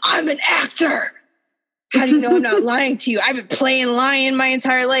he's like, I'm an actor. How do you know I'm not lying to you? I've been playing lying my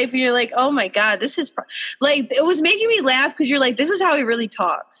entire life. And you're like, oh, my God, this is... like, it was making me laugh because you're like, this is how he really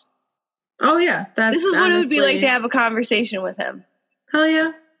talks. Oh, yeah. This is what it would be like to have a conversation with him. Hell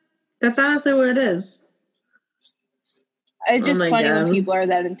yeah. That's honestly what it is. It's just funny when people are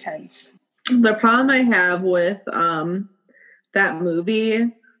that intense. The problem I have with that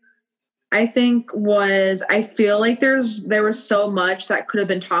movie, I think, was I feel like there was so much that could have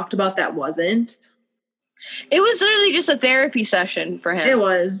been talked about that wasn't. It was literally just a therapy session for him. It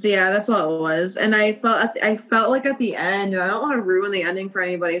was, yeah, that's all it was. And I felt like at the end, and I don't want to ruin the ending for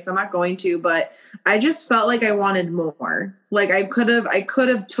anybody, so I'm not going to, but I just felt like I wanted more. Like I could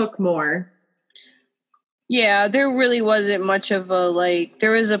have took more. Yeah, there really wasn't much of a, like,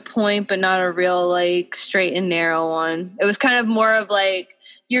 there was a point, but not a real, like, straight and narrow one. It was kind of more of like,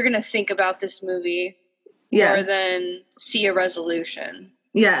 you're going to think about this movie more than see a resolution.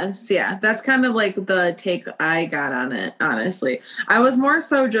 Yes, yeah. That's kind of like the take I got on it, honestly. I was more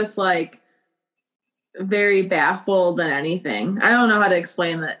so just like very baffled than anything. I don't know how to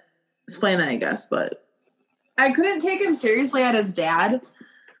explain it, I guess, but I couldn't take him seriously at his dad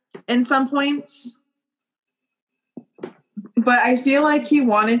in some points. But I feel like he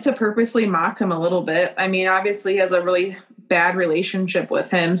wanted to purposely mock him a little bit. I mean, obviously he has a really bad relationship with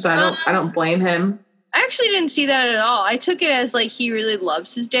him, so I don't blame him. I actually didn't see that at all. I took it as like he really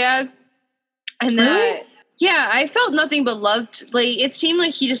loves his dad. And that, really? Yeah, I felt nothing but loved. Like, it seemed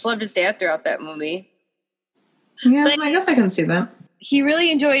like he just loved his dad throughout that movie. Yeah, like, I guess I can see that. He really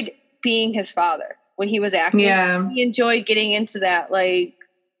enjoyed being his father when he was acting. Yeah. He enjoyed getting into that, like.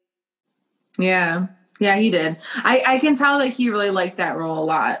 Yeah. Yeah, he did. I can tell that he really liked that role a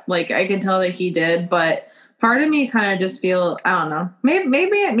lot. Like, I can tell that he did, but part of me kind of just feel, I don't know.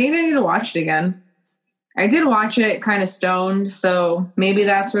 Maybe I need to watch it again. I did watch it kind of stoned, so maybe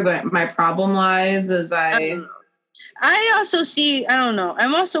that's where my problem lies. I also see, I don't know.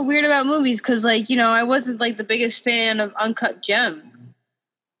 I'm also weird about movies because, like, you know, I wasn't like the biggest fan of Uncut Gem.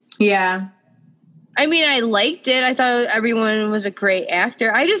 Yeah. I mean, I liked it. I thought everyone was a great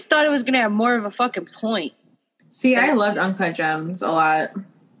actor. I just thought it was going to have more of a fucking point. See, I loved Uncut Gems a lot.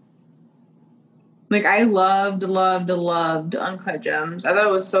 Like, I loved Uncut Gems. I thought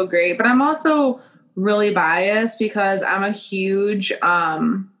it was so great. But I'm also really biased because I'm a huge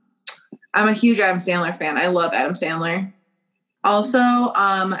Adam Sandler fan. I love Adam Sandler. Also,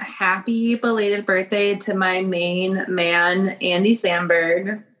 happy belated birthday to my main man, Andy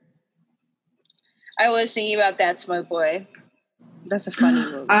Samberg. I was thinking about That's My Boy. That's a funny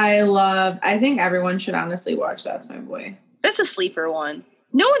movie. I think everyone should honestly watch That's My Boy. That's a sleeper one.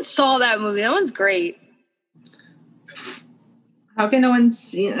 No one saw that movie. That one's great. How can no one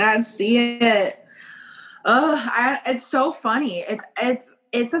see it? It's so funny.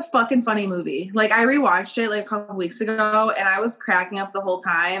 It's a fucking funny movie. Like, I rewatched it like a couple weeks ago and I was cracking up the whole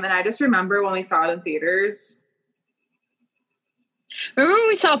time. And I just remember when we saw it in theaters. Remember when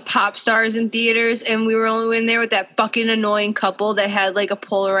we saw Pop Stars in theaters and we were only in there with that fucking annoying couple that had like a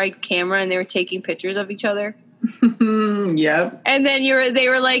Polaroid camera and they were taking pictures of each other? Yep. And then they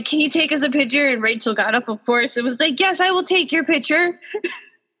were like, can you take us a picture? And Rachel got up, of course. It was like, yes, I will take your picture.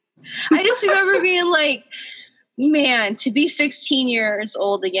 I just remember being like, man, to be 16 years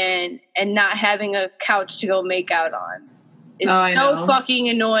old again and not having a couch to go make out on is so fucking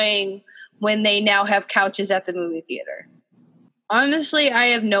annoying when they now have couches at the movie theater. Honestly, I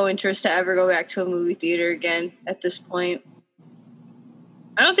have no interest to ever go back to a movie theater again at this point.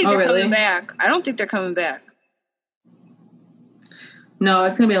 I don't think they're coming back. I don't think they're coming back. No,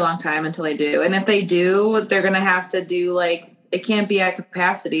 it's going to be a long time until they do. And if they do, they're going to have to do, like, it can't be at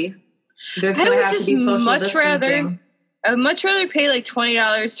capacity. There's going to have to be social distancing. I would much rather pay, like,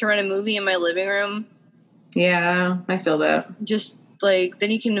 $20 to rent a movie in my living room. Yeah, I feel that. Just, like, then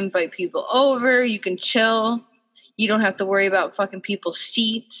you can invite people over. You can chill. You don't have to worry about fucking people's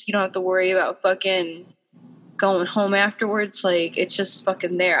seats. You don't have to worry about fucking going home afterwards. Like, it's just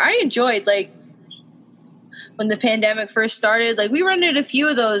fucking there. I enjoyed, like, when the pandemic first started, like, we rented a few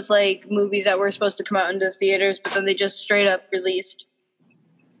of those, like, movies that were supposed to come out into theaters, but then they just straight up released.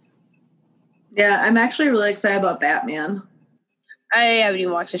 Yeah, I'm actually really excited about Batman. I haven't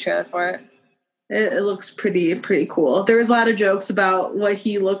even watched the trailer for it. It looks pretty cool. There was a lot of jokes about what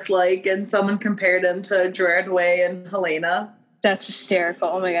he looked like, and someone compared him to Gerard Way and Helena. That's hysterical.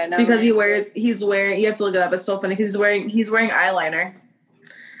 Oh my god! No, because he's wearing. You have to look it up. It's so funny. He's wearing eyeliner.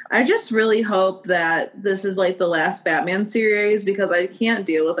 I just really hope that this is like the last Batman series because I can't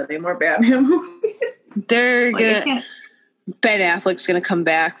deal with any more Batman movies. They're gonna. Ben Affleck's gonna come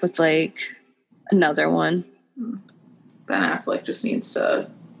back with like another one. Ben Affleck just needs to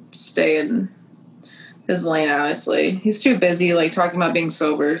stay in his lane, honestly. He's too busy, like, talking about being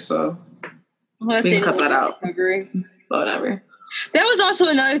sober, so we can cut that out. Agree. Whatever. That was also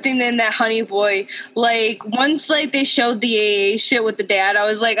another thing then that Honey Boy, like, once, like, they showed the AA shit with the dad, I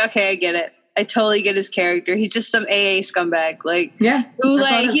was like, okay, I get it. I totally get his character. He's just some AA scumbag. Like, yeah, who,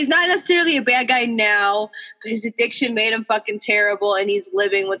 like, he's not necessarily a bad guy now, but his addiction made him fucking terrible, and he's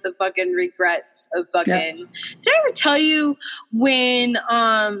living with the fucking regrets of fucking... Yeah. Did I ever tell you when,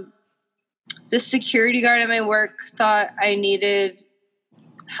 the security guard at my work thought I needed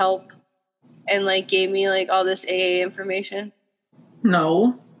help and, like, gave me, like, all this AA information?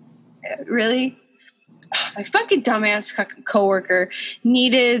 No. Really? Oh, my fucking dumbass coworker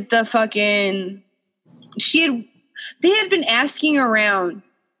needed the fucking... They had been asking around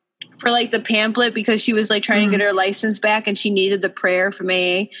for, like, the pamphlet because she was, like, trying to get her license back and she needed the prayer from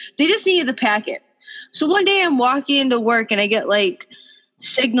AA. They just needed the packet. So one day I'm walking into work and I get, like...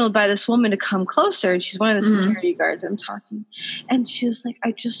 signaled by this woman to come closer, and she's one of the security guards I'm talking, and she's like,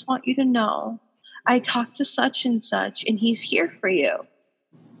 I just want you to know I talked to such and such and he's here for you.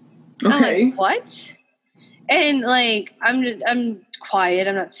 Okay. I'm like, what? And like I'm quiet,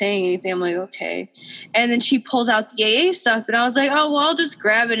 I'm not saying anything. I'm like, okay. And then she pulls out the AA stuff and I was like, oh well, I'll just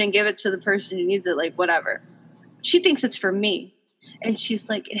grab it and give it to the person who needs it, like whatever. She thinks it's for me. And she's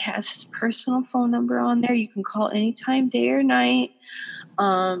like, it has his personal phone number on there. You can call anytime, day or night.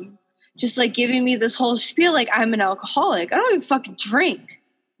 Just like giving me this whole spiel like I'm an alcoholic. I don't even fucking drink.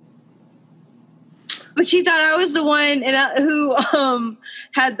 But she thought I was the one who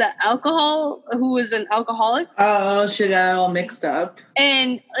had the alcohol, who was an alcoholic. Oh, she got all mixed up.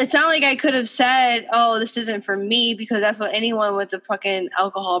 And it's not like I could have said, oh, this isn't for me, because that's what anyone with a fucking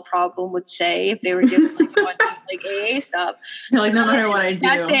alcohol problem would say if they were given like a bunch of like AA stuff. You're like, no matter what I do.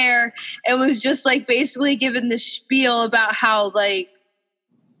 Got there and was just like basically given this spiel about how like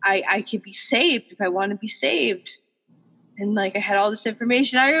I could be saved if I want to be saved. And, like, I had all this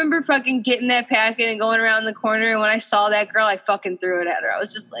information. I remember fucking getting that packet and going around the corner. And when I saw that girl, I fucking threw it at her. I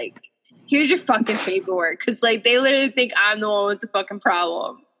was just like, here's your fucking paperwork. Because, like, they literally think I'm the one with the fucking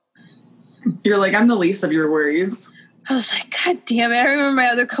problem. You're like, I'm the least of your worries. I was like, God damn it. I remember my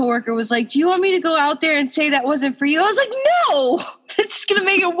other coworker was like, do you want me to go out there and say that wasn't for you? I was like, no, that's just going to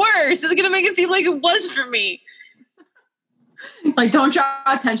make it worse. It's going to make it seem like it was for me. Like, don't draw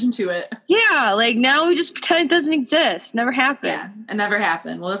attention to it. Yeah, like now we just pretend it doesn't exist. Never happened. Yeah, it never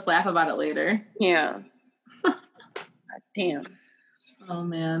happened. We'll just laugh about it later. Yeah. God damn. Oh,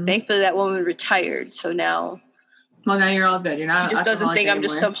 man. Thankfully that woman retired, so now. Well, now you're all good. You're not. She just doesn't think I'm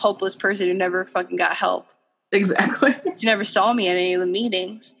just some hopeless person who never fucking got help. Exactly. She never saw me at any of the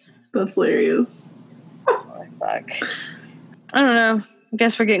meetings. That's hilarious. Oh, fuck. I don't know. I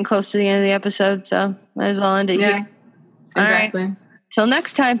guess we're getting close to the end of the episode, so might as well end it here. Exactly. All right. Till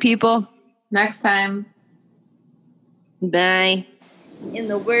next time, people. Next time. Bye. In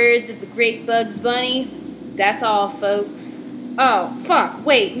the words of the great Bugs Bunny, that's all, folks. Oh, fuck.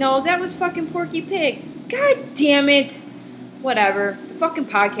 Wait, no, that was fucking Porky Pig. God damn it. Whatever. The fucking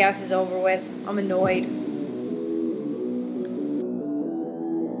podcast is over with. I'm annoyed.